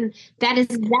works, and that is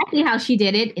exactly how she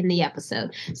did it in the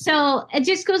episode. So it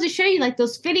just goes to show you, like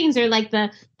those fittings are like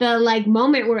the like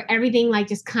moment where everything like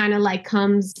just kind of like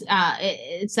comes.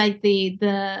 It's like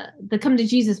the come to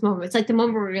Jesus moment. It's like the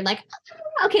moment where you're like,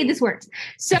 oh, okay, this works.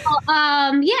 So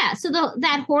yeah, so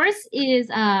that horse is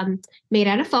made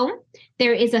out of foam.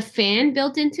 There is a fan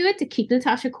built into it to keep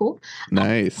Natasha cool.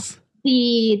 Nice.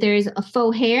 There's a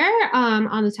faux hair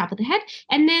on the top of the head,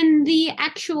 and then the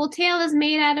actual tail is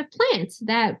made out of plants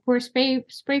that were spray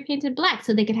painted black,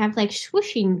 so they could have like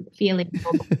swooshing feeling.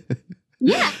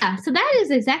 Yeah, so that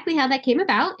is exactly how that came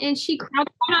about, and she crawled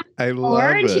on I the floor,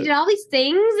 love and she it. did all these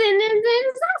things, and it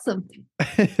was awesome.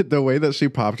 The way that she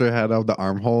popped her head out of the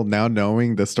armhole, now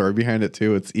knowing the story behind it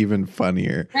too, it's even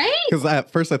funnier. Right? Because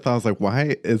at first I thought, I was like,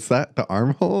 why is that the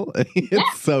armhole?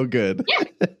 It's so good. Yeah,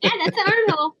 that's an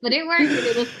armhole, but it worked, and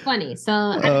it was funny, so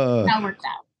I think that worked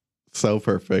out. So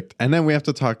perfect. And then we have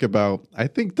to talk about, I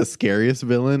think the scariest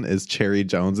villain is Cherry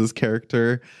Jones's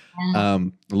character.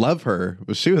 Love her.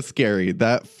 She was scary.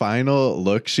 That final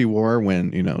look she wore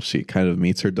when, she kind of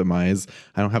meets her demise.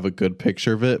 I don't have a good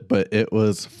picture of it, but it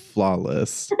was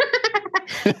flawless.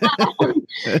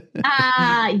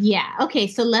 Yeah. Okay,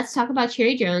 so let's talk about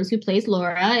Cherry Jones, who plays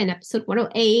Laura in episode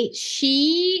 108.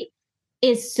 She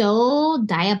is so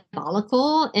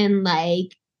diabolical and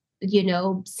like,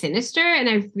 sinister, and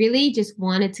I really just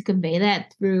wanted to convey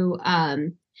that through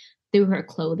her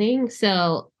clothing.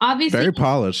 So obviously very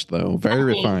polished though, very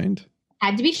refined.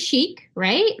 Had to be chic,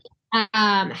 right?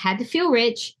 Had to feel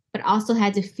rich, but also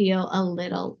had to feel a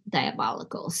little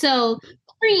diabolical. So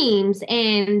creams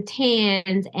and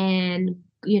tans and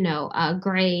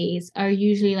grays are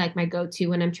usually like my go-to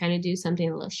when I'm trying to do something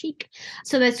a little chic.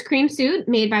 So this cream suit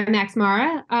made by Max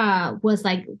Mara was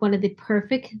like one of the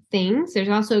perfect things. There's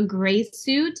also a gray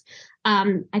suit.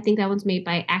 I think that one's made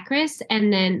by Acris.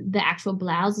 And then the actual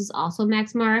blouse is also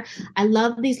Max Mara. I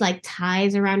love these like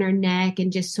ties around her neck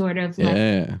and just sort of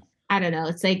like, I don't know.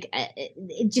 It's like,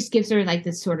 it just gives her like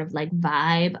this sort of like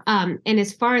vibe. And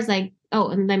as far as like, oh,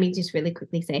 and let me just really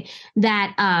quickly say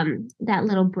that that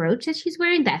little brooch that she's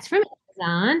wearing, that's from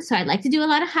Amazon. So I like to do a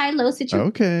lot of high-low situations.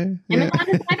 Okay. Amazon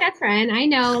is my best friend. I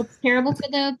know it's terrible for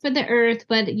the earth,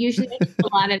 but usually I do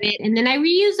a lot of it. And then I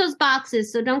reuse those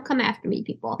boxes, so don't come after me,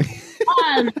 people.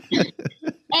 And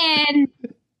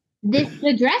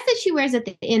the dress that she wears at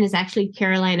the end is actually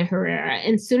Carolina Herrera.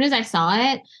 And as soon as I saw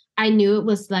it, I knew it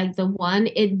was like the one.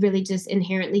 It really just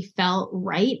inherently felt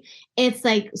right. It's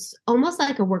like almost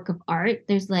like a work of art.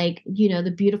 There's like,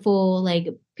 the beautiful like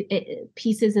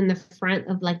pieces in the front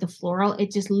of like the floral.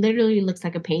 It just literally looks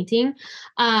like a painting.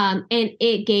 And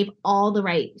it gave all the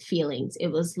right feelings. It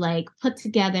was like put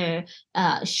together,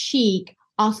 chic,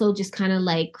 also just kind of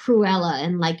like Cruella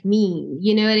and like mean,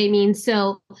 you know what I mean?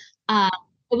 So,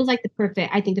 it was like the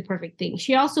perfect thing.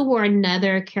 She also wore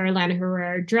another Carolina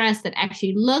Herrera dress that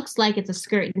actually looks like it's a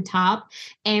skirt and top,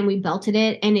 and we belted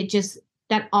it. And it just,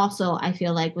 that also I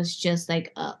feel like was just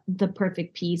like the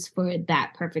perfect piece for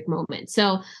that perfect moment.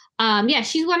 So yeah,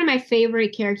 she's one of my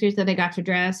favorite characters that I got to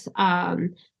dress. I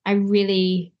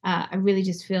really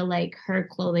just feel like her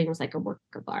clothing was like a work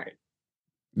of art.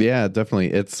 Yeah,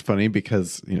 definitely. It's funny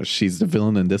because, she's the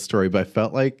villain in this story, but I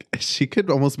felt like she could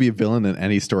almost be a villain in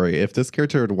any story. If this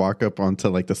character would walk up onto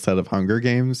like the set of Hunger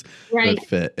Games, right, it would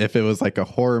fit. If it was like a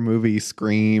horror movie,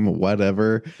 Scream,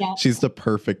 whatever, yeah, she's the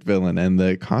perfect villain. And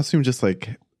the costume just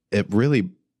like, it really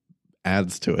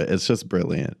adds to it. It's just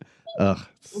brilliant. Ugh,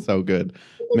 so good.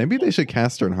 Maybe they should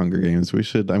cast her in Hunger Games.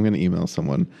 I'm going to email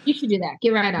someone. You should do that. Get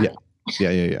right on it.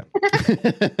 Yeah.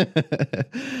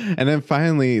 And then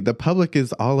finally, the public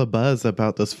is all abuzz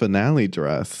about this finale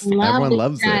dress. Everyone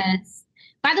loves it.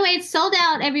 By the way, it's sold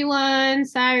out, everyone.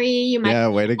 Sorry. You might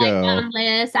way to go.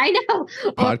 List. I know.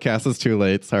 Podcast is too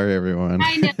late. Sorry, everyone.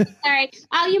 I know. Sorry.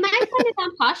 Oh, you might find it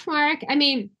on Poshmark. I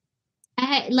mean,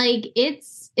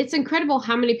 it's incredible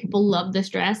how many people love this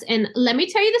dress. And let me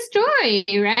tell you the story,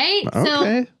 right? Okay.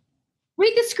 So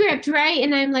read the script, right?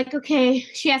 And I'm like, okay,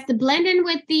 she has to blend in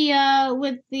with the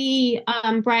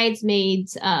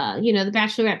bridesmaids, the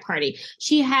bachelorette party.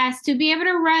 She has to be able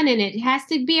to run in it. It has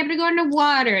to be able to go in the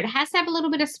water. It has to have a little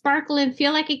bit of sparkle and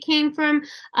feel like it came from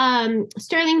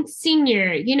Sterling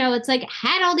Senior. It's like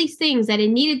had all these things that it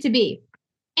needed to be,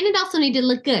 and it also needed to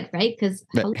look good, right? Because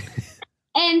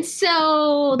and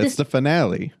so it's the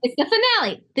finale. It's the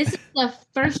finale. This is the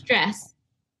first dress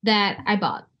that I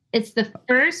bought. It's the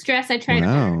first dress I tried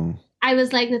on. I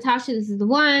was like, Natasha, this is the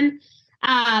one.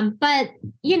 But,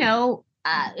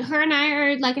 her and I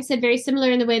are, like I said, very similar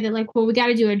in the way that, like, well, we got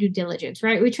to do our due diligence,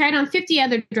 right? We tried on 50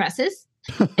 other dresses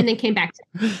and then came back to,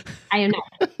 I am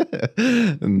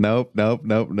not. Nope. Yep.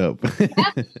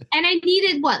 And I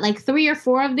needed what, like 3 or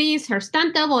 4 of these, her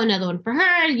stunt double, another one for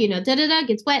her,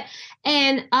 gets wet.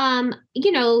 And,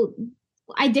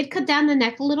 I did cut down the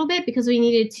neck a little bit because we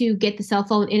needed to get the cell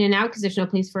phone in and out because there's no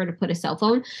place for her to put a cell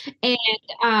phone. And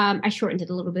I shortened it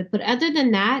a little bit. But other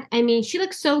than that, I mean, she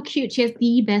looks so cute. She has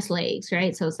the best legs,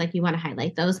 right? So it's like you want to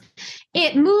highlight those.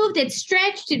 It moved, it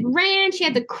stretched, it ran. She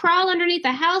had to crawl underneath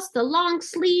the house, the long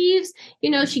sleeves.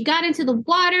 She got into the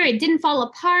water. It didn't fall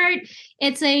apart.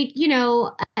 It's like,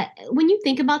 when you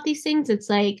think about these things, it's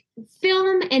like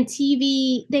film and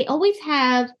TV, they always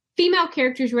have female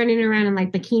characters running around in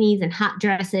like bikinis and hot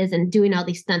dresses and doing all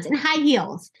these stunts and high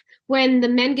heels, when the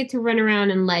men get to run around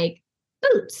in like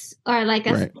boots or like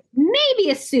maybe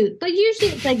a suit, but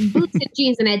usually it's like boots and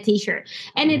jeans and a t-shirt.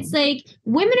 And it's like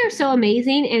women are so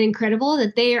amazing and incredible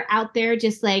that they are out there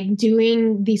just like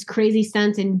doing these crazy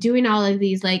stunts and doing all of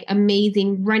these like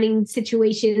amazing running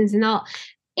situations and all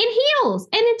in heels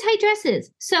and in tight dresses.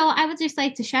 So I would just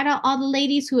like to shout out all the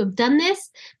ladies who have done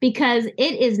this, because it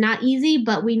is not easy,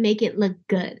 but we make it look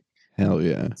good. Hell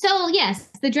yeah. So yes,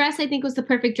 the dress I think was the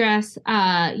perfect dress.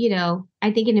 I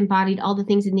think it embodied all the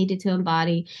things it needed to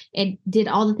embody. It did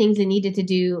all the things it needed to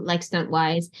do, like stunt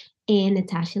wise. And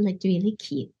Natasha looked really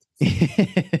cute.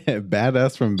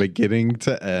 Badass from beginning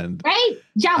to end. Right?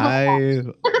 I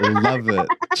love it.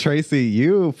 Tracey,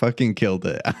 you fucking killed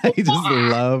it. I just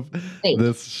love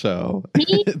this show.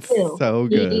 Me it's too. So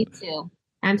good. Me too.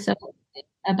 I'm so excited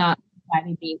about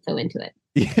being so into it.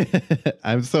 Yeah,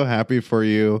 I'm so happy for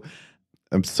you.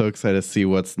 I'm so excited to see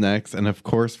what's next. And of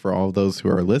course, for all those who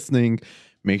are listening,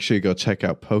 make sure you go check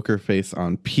out Poker Face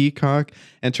on Peacock.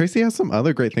 And Tracey has some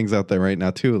other great things out there right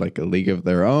now, too, like A League of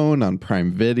Their Own on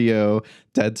Prime Video,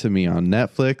 Dead to Me on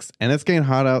Netflix. And it's getting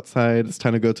hot outside. It's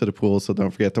time to go to the pool, so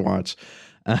don't forget to watch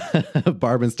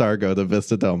Barb and Star Go to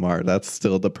Vista Del Mar. That's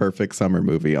still the perfect summer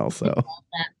movie also. I love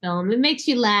that film. It makes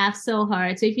you laugh so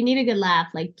hard. So if you need a good laugh,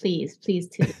 like please too.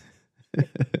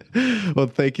 Well,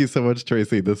 thank you so much,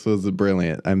 Tracey. This was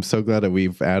brilliant. I'm so glad that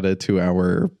we've added to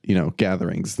our,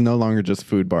 gatherings. No longer just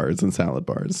food bars and salad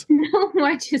bars. No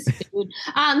more just food.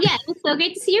 Yeah, it was so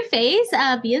great to see your face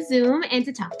via Zoom and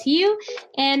to talk to you.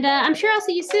 And I'm sure I'll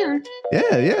see you soon.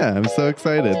 Yeah. I'm so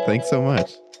excited. Thanks so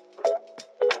much.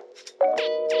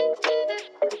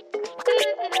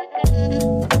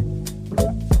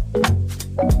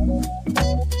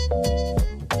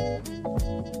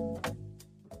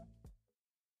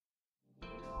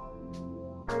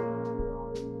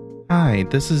 Hi,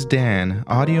 this is Dan,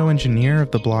 audio engineer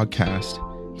of the Blogcast,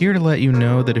 here to let you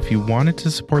know that if you wanted to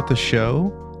support the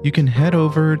show, you can head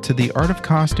over to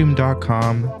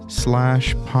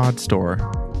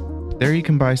theartofcostume.com/podstore. There you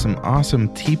can buy some awesome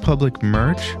TeePublic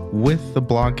merch with the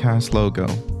Blogcast logo.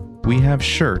 We have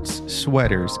shirts,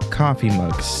 sweaters, coffee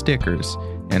mugs, stickers,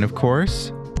 and of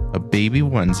course, a baby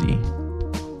onesie.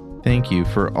 Thank you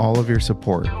for all of your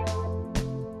support.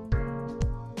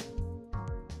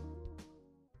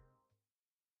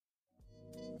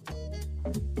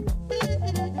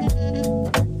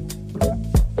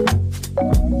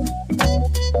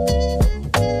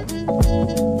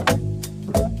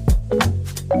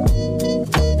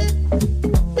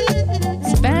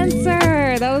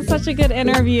 Such a good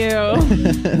interview.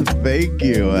 Thank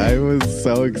you. I was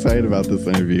so excited about this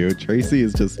interview. Tracey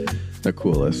is just the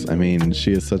coolest. I mean,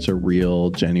 she is such a real,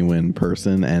 genuine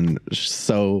person and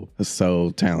so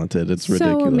talented. It's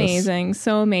ridiculous.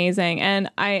 So amazing. And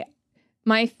I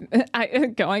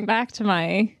going back to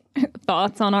my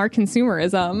thoughts on our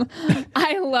consumerism,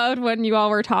 I loved when you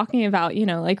all were talking about,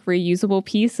 like reusable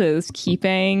pieces,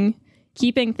 keeping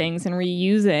things and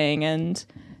reusing and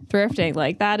thrifting.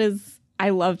 Like that is, I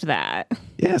loved that.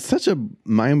 Yeah, it's such a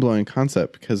mind-blowing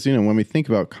concept because, when we think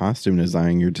about costume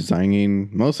design, you're designing,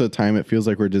 most of the time it feels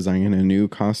like we're designing a new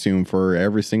costume for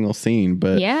every single scene.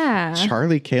 But yeah,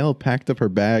 Charlie Cale packed up her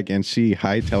bag and she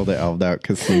hightailed it out of that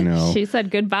casino. She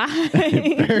said goodbye.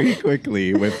 Very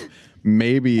quickly with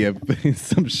maybe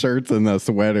some shirts and a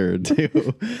sweater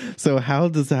too. So how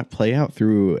does that play out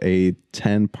through a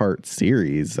 10-part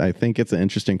series? I think it's an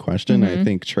interesting question. I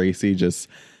think Tracey just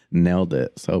nailed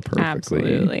it so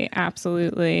perfectly.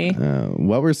 Absolutely.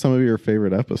 What were some of your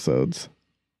favorite episodes?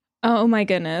 Oh my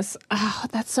goodness. Oh,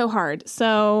 that's so hard.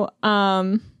 So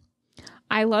I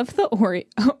love the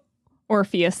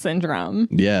Orpheus syndrome.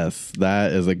 Yes,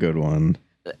 that is a good one.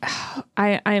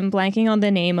 I am blanking on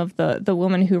the name of the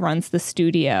woman who runs the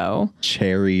studio.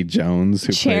 Cherry Jones,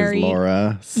 who plays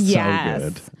Laura. So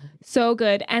good. So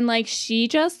good. And like she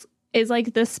just is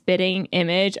like the spitting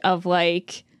image of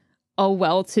like a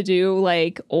well-to-do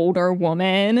like older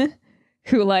woman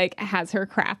who like has her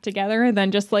crap together, and then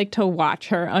just like to watch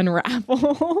her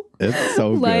unravel. It's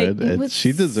so Like, good.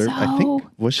 She deserved. I think,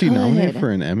 was she good. nominated for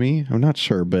an Emmy? I'm not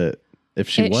sure, but if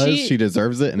she she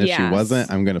deserves it. And if she wasn't,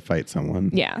 I'm gonna fight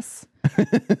someone. Yes.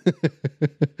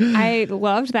 I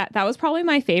loved that. That was probably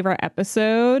my favorite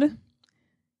episode.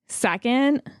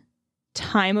 Second,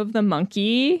 Time of the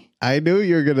Monkey. I knew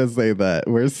you were gonna say that.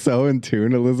 We're so in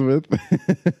tune, Elizabeth.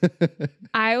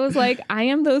 I was like, I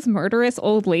am those murderous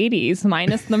old ladies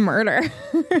minus the murder.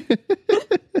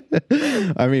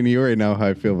 I mean, you already know how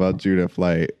I feel about Judah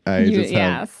Flight. I just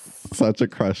have such a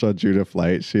crush on Judah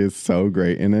Flight. She is so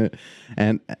great in it.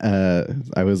 And I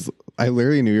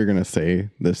literally knew you were gonna say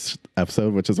this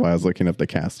episode, which is why I was looking up the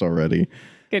cast already.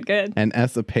 Good. And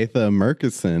Esapatha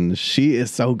Murkison, she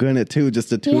is so good at it too.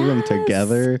 Just the two of them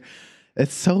together.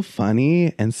 It's so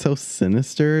funny and so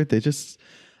sinister.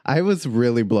 I was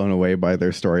really blown away by their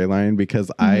storyline because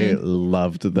I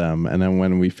loved them. And then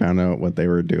when we found out what they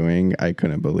were doing, I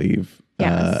couldn't believe.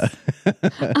 Yes.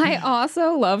 I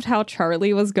also loved how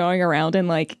Charlie was going around and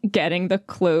like getting the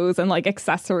clothes and like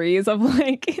accessories of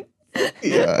like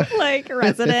like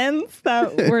residents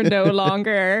that were no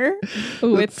longer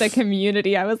with the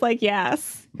community. I was like,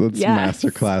 yes. That's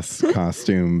masterclass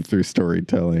costume through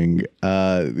storytelling.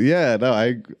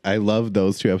 I love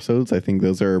those two episodes. I think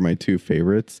those are my two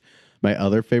favorites. My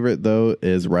other favorite though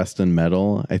is Rust and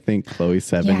Metal. I think Chloe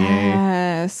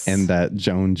Sevigny and that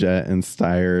Joan Jett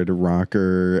inspired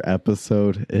rocker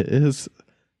episode. It is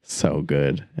so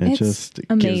good. It just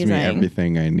gives me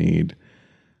everything I need.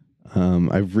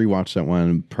 I've rewatched that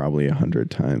one probably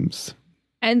 100 times.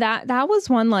 And that was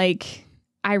one like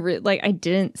I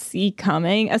didn't see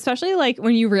coming, especially like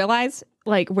when you realize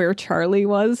like where Charlie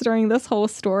was during this whole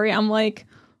story. I'm like,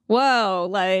 whoa,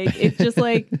 like it just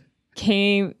like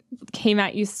came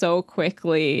at you so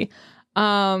quickly.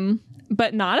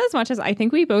 But not as much as I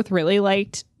think we both really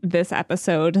liked this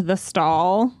episode, The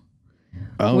Stall.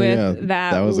 Oh, with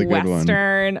that was a good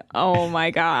Western. One. Oh my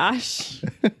gosh.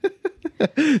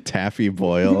 Taffy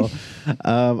Boyle.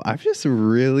 I've just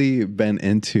really been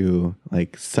into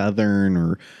like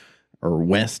Southern or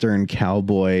Western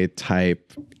cowboy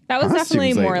type. That was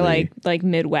definitely lately. more like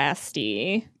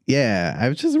Midwesty. Yeah, I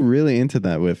was just really into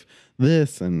that with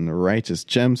this and Righteous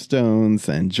Gemstones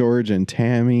and George and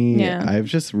Tammy. Yeah. I've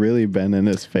just really been in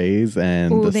this phase.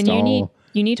 And then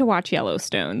you need to watch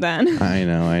Yellowstone then.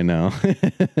 I know.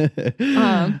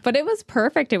 But it was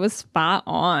perfect. It was spot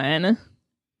on.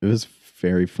 It was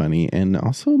very funny and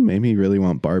also made me really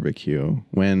want barbecue.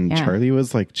 When Charlie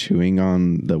was like chewing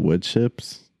on the wood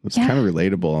chips, it was kind of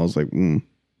relatable. I was like, I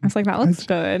was like, that looks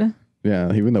good.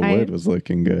 Yeah, even the wood was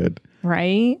looking good.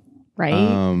 Right.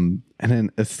 And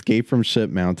then Escape from Ship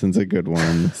Mountain's a good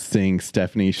one. Seeing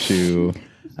Stephanie Shu,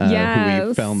 who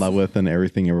we fell in love with in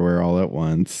Everything Everywhere All at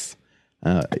Once.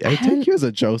 I think he was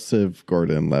a Joseph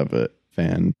Gordon-Levitt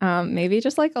fan. Maybe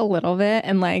just like a little bit,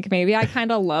 and like maybe I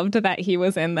kind of loved that he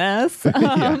was in this.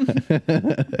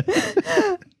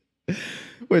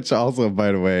 Which also,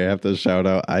 by the way, I have to shout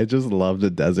out, I just love the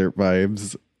desert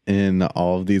vibes in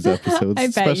all of these episodes,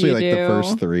 especially like the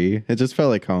first 3. It just felt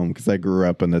like home because I grew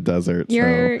up in the desert.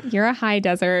 You're a high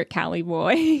desert Cali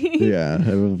boy. Yeah,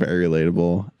 it was very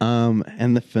relatable.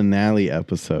 And the finale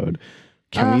episode,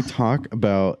 can we talk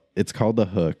about, it's called The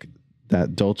Hook,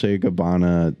 that Dolce &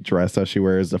 Gabbana dress that she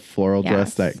wears, the floral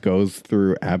dress that goes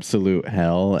through absolute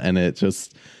hell, and it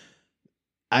just,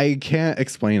 I can't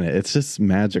explain it. It's just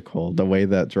magical the way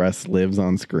that dress lives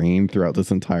on screen throughout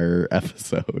this entire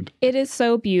episode. It is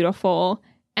so beautiful.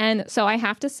 And so I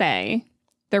have to say,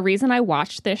 the reason I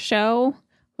watched this show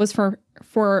was for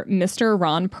Mr.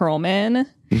 Ron Perlman,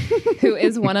 who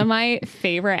is one of my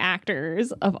favorite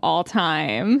actors of all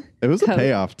time. It was a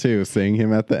payoff too, seeing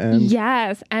him at the end.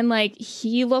 Yes. And like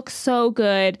he looks so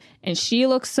good and she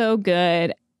looks so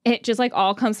good. It just like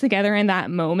all comes together in that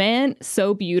moment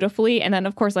so beautifully. And then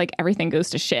of course like everything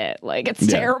goes to shit. Like it's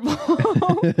terrible.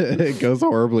 It goes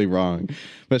horribly wrong.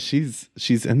 But she's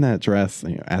in that dress,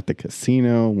 at the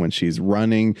casino when she's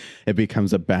running. It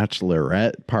becomes a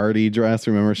bachelorette party dress.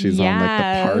 Remember, she's on like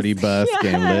the party bus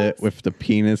getting lit with the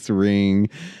penis ring.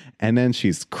 And then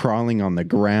she's crawling on the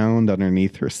ground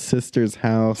underneath her sister's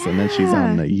house. And then she's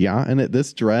on the yacht. And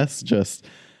this dress just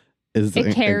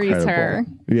it carries incredible. Her.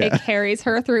 Yeah. It carries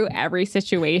her through every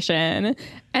situation.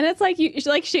 And it's like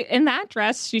she in that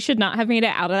dress, she should not have made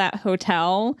it out of that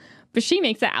hotel, but she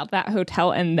makes it out of that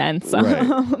hotel and then some.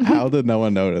 Right. How did no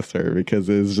one notice her? Because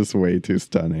it is just way too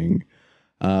stunning.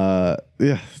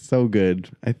 Yeah, so good.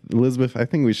 Elizabeth, I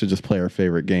think we should just play our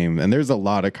favorite game. And there's a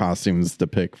lot of costumes to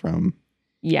pick from.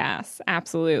 Yes,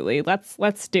 absolutely.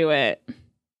 Let's do it.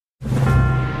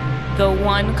 The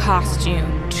one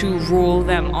costume to rule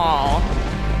them all.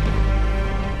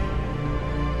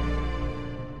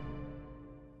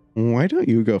 Why don't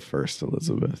you go first,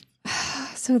 Elizabeth?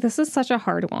 So this is such a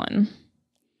hard one.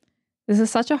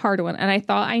 And I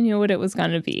thought I knew what it was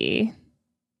going to be.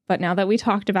 But now that we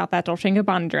talked about that Dolce &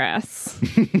 Gabbana dress,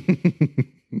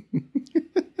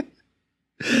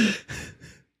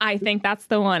 I think that's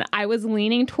the one. I was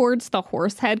leaning towards the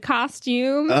horse head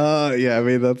costume. Oh, yeah. I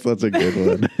mean, that's such a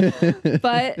good one.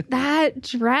 But that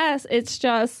dress, it's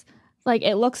just like,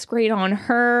 it looks great on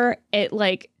her. It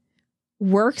like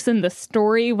works in the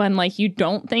story when like you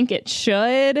don't think it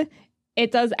should.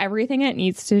 It does everything it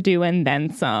needs to do and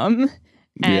then some.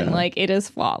 And like, it is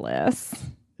flawless.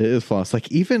 It is flawless.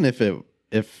 Like, even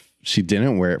if she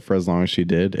didn't wear it for as long as she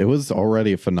did, it was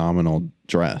already a phenomenal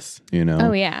dress, you know?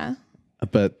 Oh, yeah.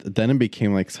 But then it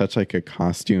became like such like a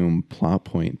costume plot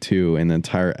point too. In the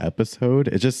entire episode,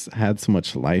 it just had so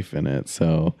much life in it.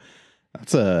 So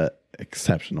that's a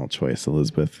exceptional choice,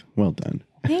 Elizabeth. Well done.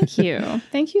 Thank you.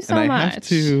 Thank you so and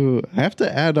much. I have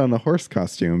to add on a horse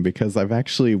costume because I've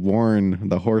actually worn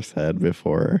the horse head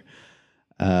before.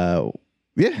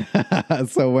 Yeah.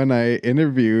 So when I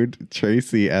interviewed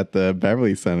Trayce at the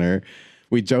Beverly Center,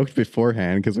 we joked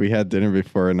beforehand because we had dinner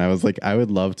before, and I was like, I would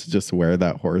love to just wear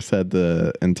that horse head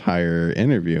the entire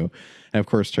interview. And of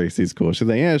course, Tracy's cool. She's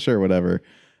like, yeah, sure, whatever.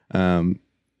 But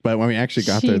when we actually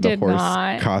got there, the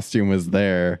horse costume was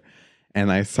there,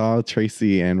 and I saw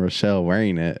Trayce and Rochelle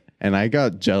wearing it, and I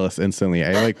got jealous instantly.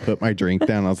 I like put my drink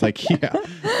down. I was like, yeah.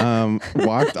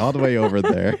 Walked all the way over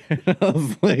there. I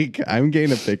was like, I'm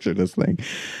getting a picture of this thing.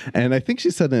 And I think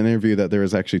she said in an interview that there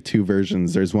was actually two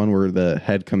versions. There's one where the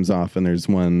head comes off, and there's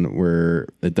one where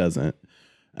it doesn't.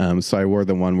 So I wore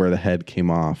the one where the head came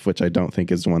off, which I don't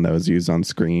think is the one that was used on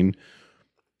screen,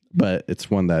 but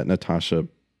it's one that Natasha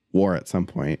wore at some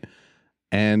point.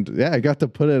 And yeah, I got to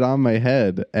put it on my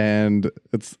head, and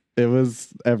it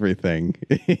was everything.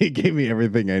 It gave me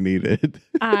everything I needed.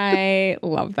 I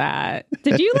love that.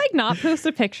 Did you like not post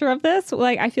a picture of this?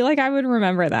 Like, I feel like I would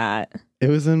remember that. It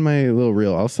was in my little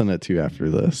reel. I'll send it to you after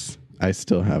this. I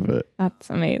still have it. That's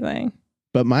amazing.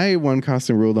 But my one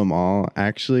costume rule them all,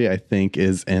 actually, I think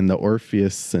is in the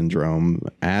Orpheus syndrome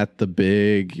at the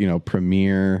big,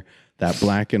 premiere, that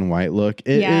black and white look.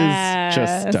 It is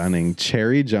just stunning.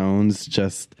 Cherry Jones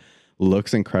just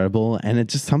looks incredible, and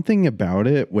it's just something about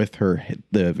it with her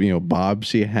bob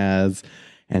she has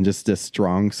and just a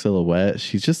strong silhouette.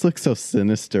 She just looks so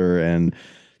sinister and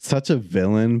such a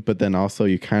villain, but then also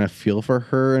you kind of feel for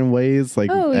her in ways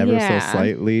like so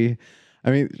slightly.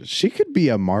 I mean, she could be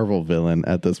a Marvel villain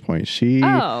at this point. She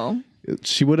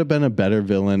would have been a better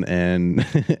villain in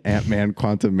Ant-Man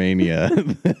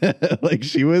Quantumania. Like,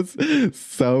 she was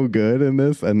so good in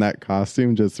this, and that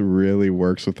costume just really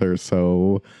works with her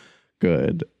so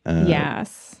good.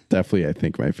 Yes. Definitely, I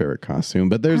think, my favorite costume.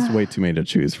 But there's way too many to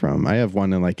choose from. I have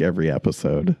one in like every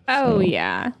episode. Oh,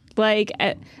 yeah. Like,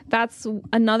 that's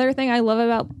another thing I love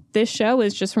about this show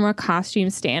is just from a costume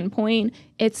standpoint,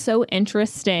 it's so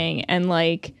interesting and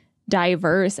like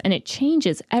diverse, and it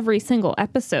changes every single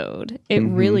episode. It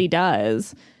really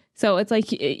does. So it's like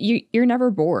you're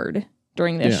never bored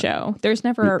during this show. There's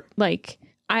never like,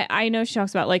 I know she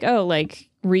talks about like,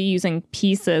 reusing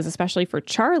pieces, especially for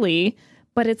Charlie,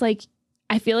 but it's like,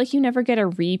 I feel like you never get a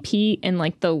repeat in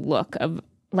like the look of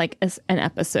like an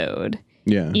episode.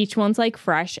 Yeah. Each one's like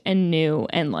fresh and new,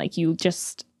 and like you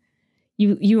just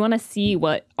you want to see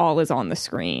what all is on the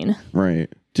screen. Right.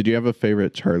 Did you have a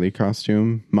favorite Charlie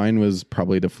costume? Mine was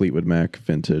probably the Fleetwood Mac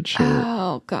vintage shirt.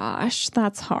 Oh gosh,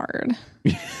 that's hard.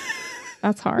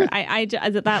 That's hard. I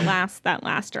that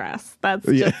last dress. That's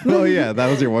just... Oh yeah, that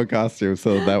was your one costume,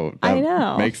 so that I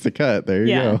know makes the cut. There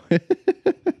you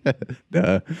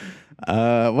go.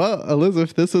 Well,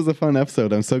 Elizabeth, this was a fun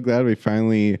episode. I'm so glad we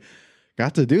finally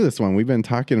got to do this one. We've been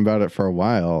talking about it for a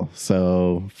while,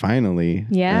 so finally.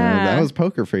 That was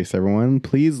Poker Face, everyone.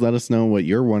 Please let us know what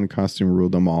your one costume rule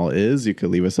them all is. You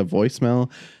could leave us a voicemail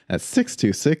at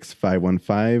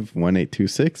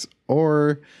 626-515-1826,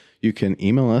 or you can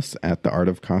email us at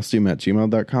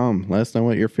theartofcostume@gmail.com. Let us know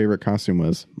what your favorite costume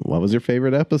was. What was your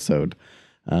favorite episode?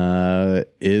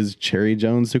 Is Cherry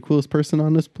Jones the coolest person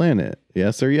on this planet?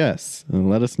 Yes or yes?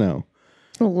 Let us know.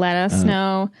 Let us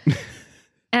know.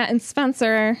 And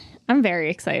Spencer, I'm very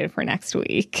excited for next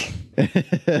week.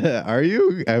 Are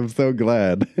you? I'm so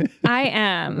glad. I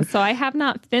am. So I have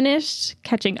not finished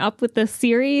catching up with this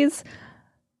series,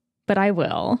 but I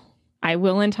will. I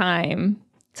will in time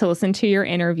to listen to your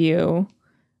interview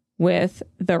with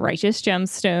the Righteous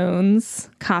Gemstones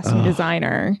costume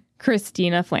designer,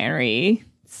 Christina Flannery.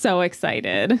 So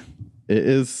excited. It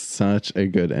is such a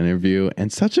good interview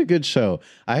and such a good show.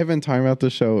 I have been talking about the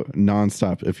show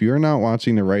nonstop. If you're not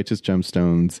watching the Righteous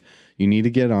Gemstones, you need to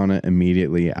get on it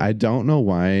immediately. I don't know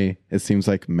why it seems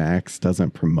like Max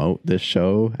doesn't promote this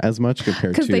show as much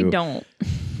compared to... Because they don't.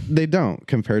 They don't.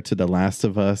 Compared to The Last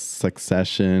of Us,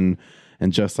 Succession,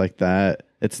 and Just Like That.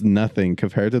 It's nothing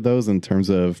compared to those in terms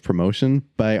of promotion.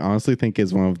 But I honestly think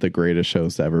it's one of the greatest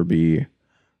shows to ever be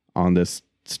on this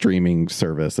streaming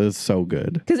service. It's so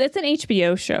good. Because it's an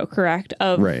HBO show, correct?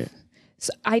 Right.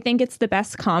 So I think it's the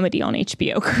best comedy on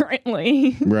HBO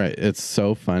currently. Right. It's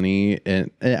so funny.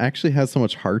 And it actually has so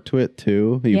much heart to it,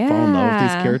 too. You fall in love with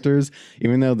these characters.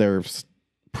 Even though they're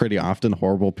pretty often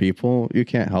horrible people, you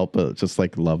can't help but just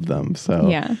like love them. So,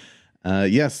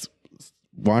 yes.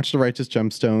 Watch The Righteous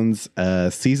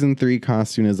Gemstones. Season 3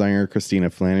 costume designer Christina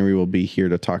Flannery will be here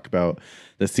to talk about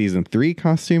the season 3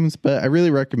 costumes, but I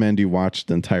really recommend you watch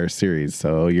the entire series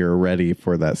so you're ready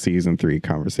for that season 3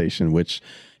 conversation, which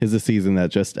is a season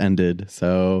that just ended.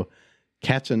 So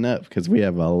catching up because we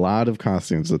have a lot of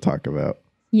costumes to talk about.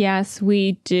 Yes,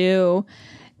 we do.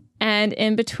 And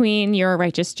in between your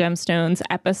Righteous Gemstones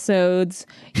episodes,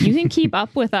 you can keep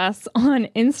up with us on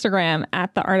Instagram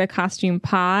at The Art of Costume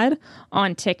Pod,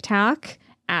 on TikTok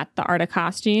at The Art of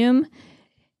Costume.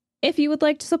 If you would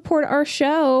like to support our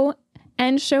show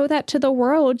and show that to the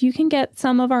world, you can get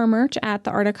some of our merch at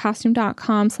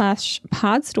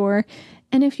theartofcostume.com/podstore.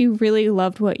 And if you really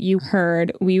loved what you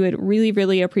heard, we would really,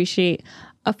 really appreciate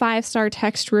a 5-star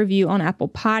text review on Apple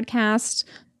Podcasts.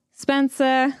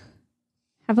 Spencer,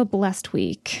 have a blessed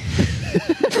week.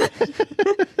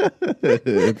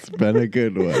 It's been a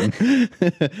good one.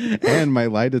 And my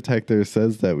lie detector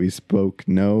says that we spoke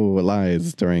no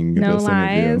lies during this interview. No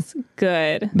lies?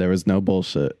 Good. There was no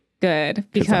bullshit. Good.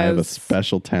 Because I have a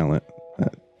special talent.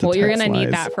 Well, you're going to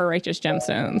need that for Righteous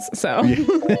Gemstones. So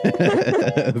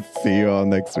see you all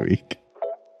next week.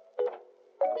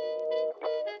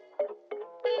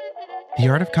 The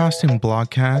Art of Costume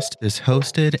blogcast is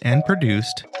hosted and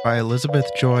produced by Elizabeth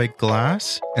Joy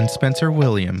Glass and Spencer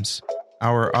Williams.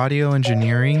 Our audio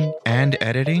engineering and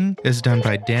editing is done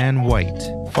by Dan White.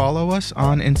 Follow us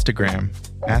on Instagram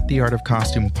at The Art of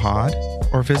Costume Pod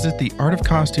or visit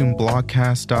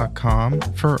theartofcostumeblogcast.com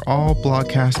for all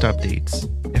blogcast updates.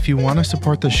 If you want to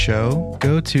support the show,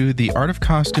 go to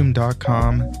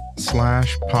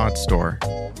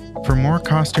theartofcostume.com/podstore. For more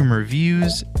costume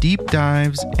reviews, deep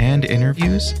dives, and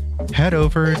interviews, head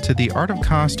over to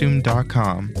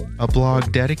theartofcostume.com, a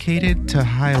blog dedicated to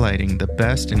highlighting the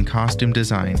best in costume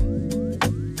design.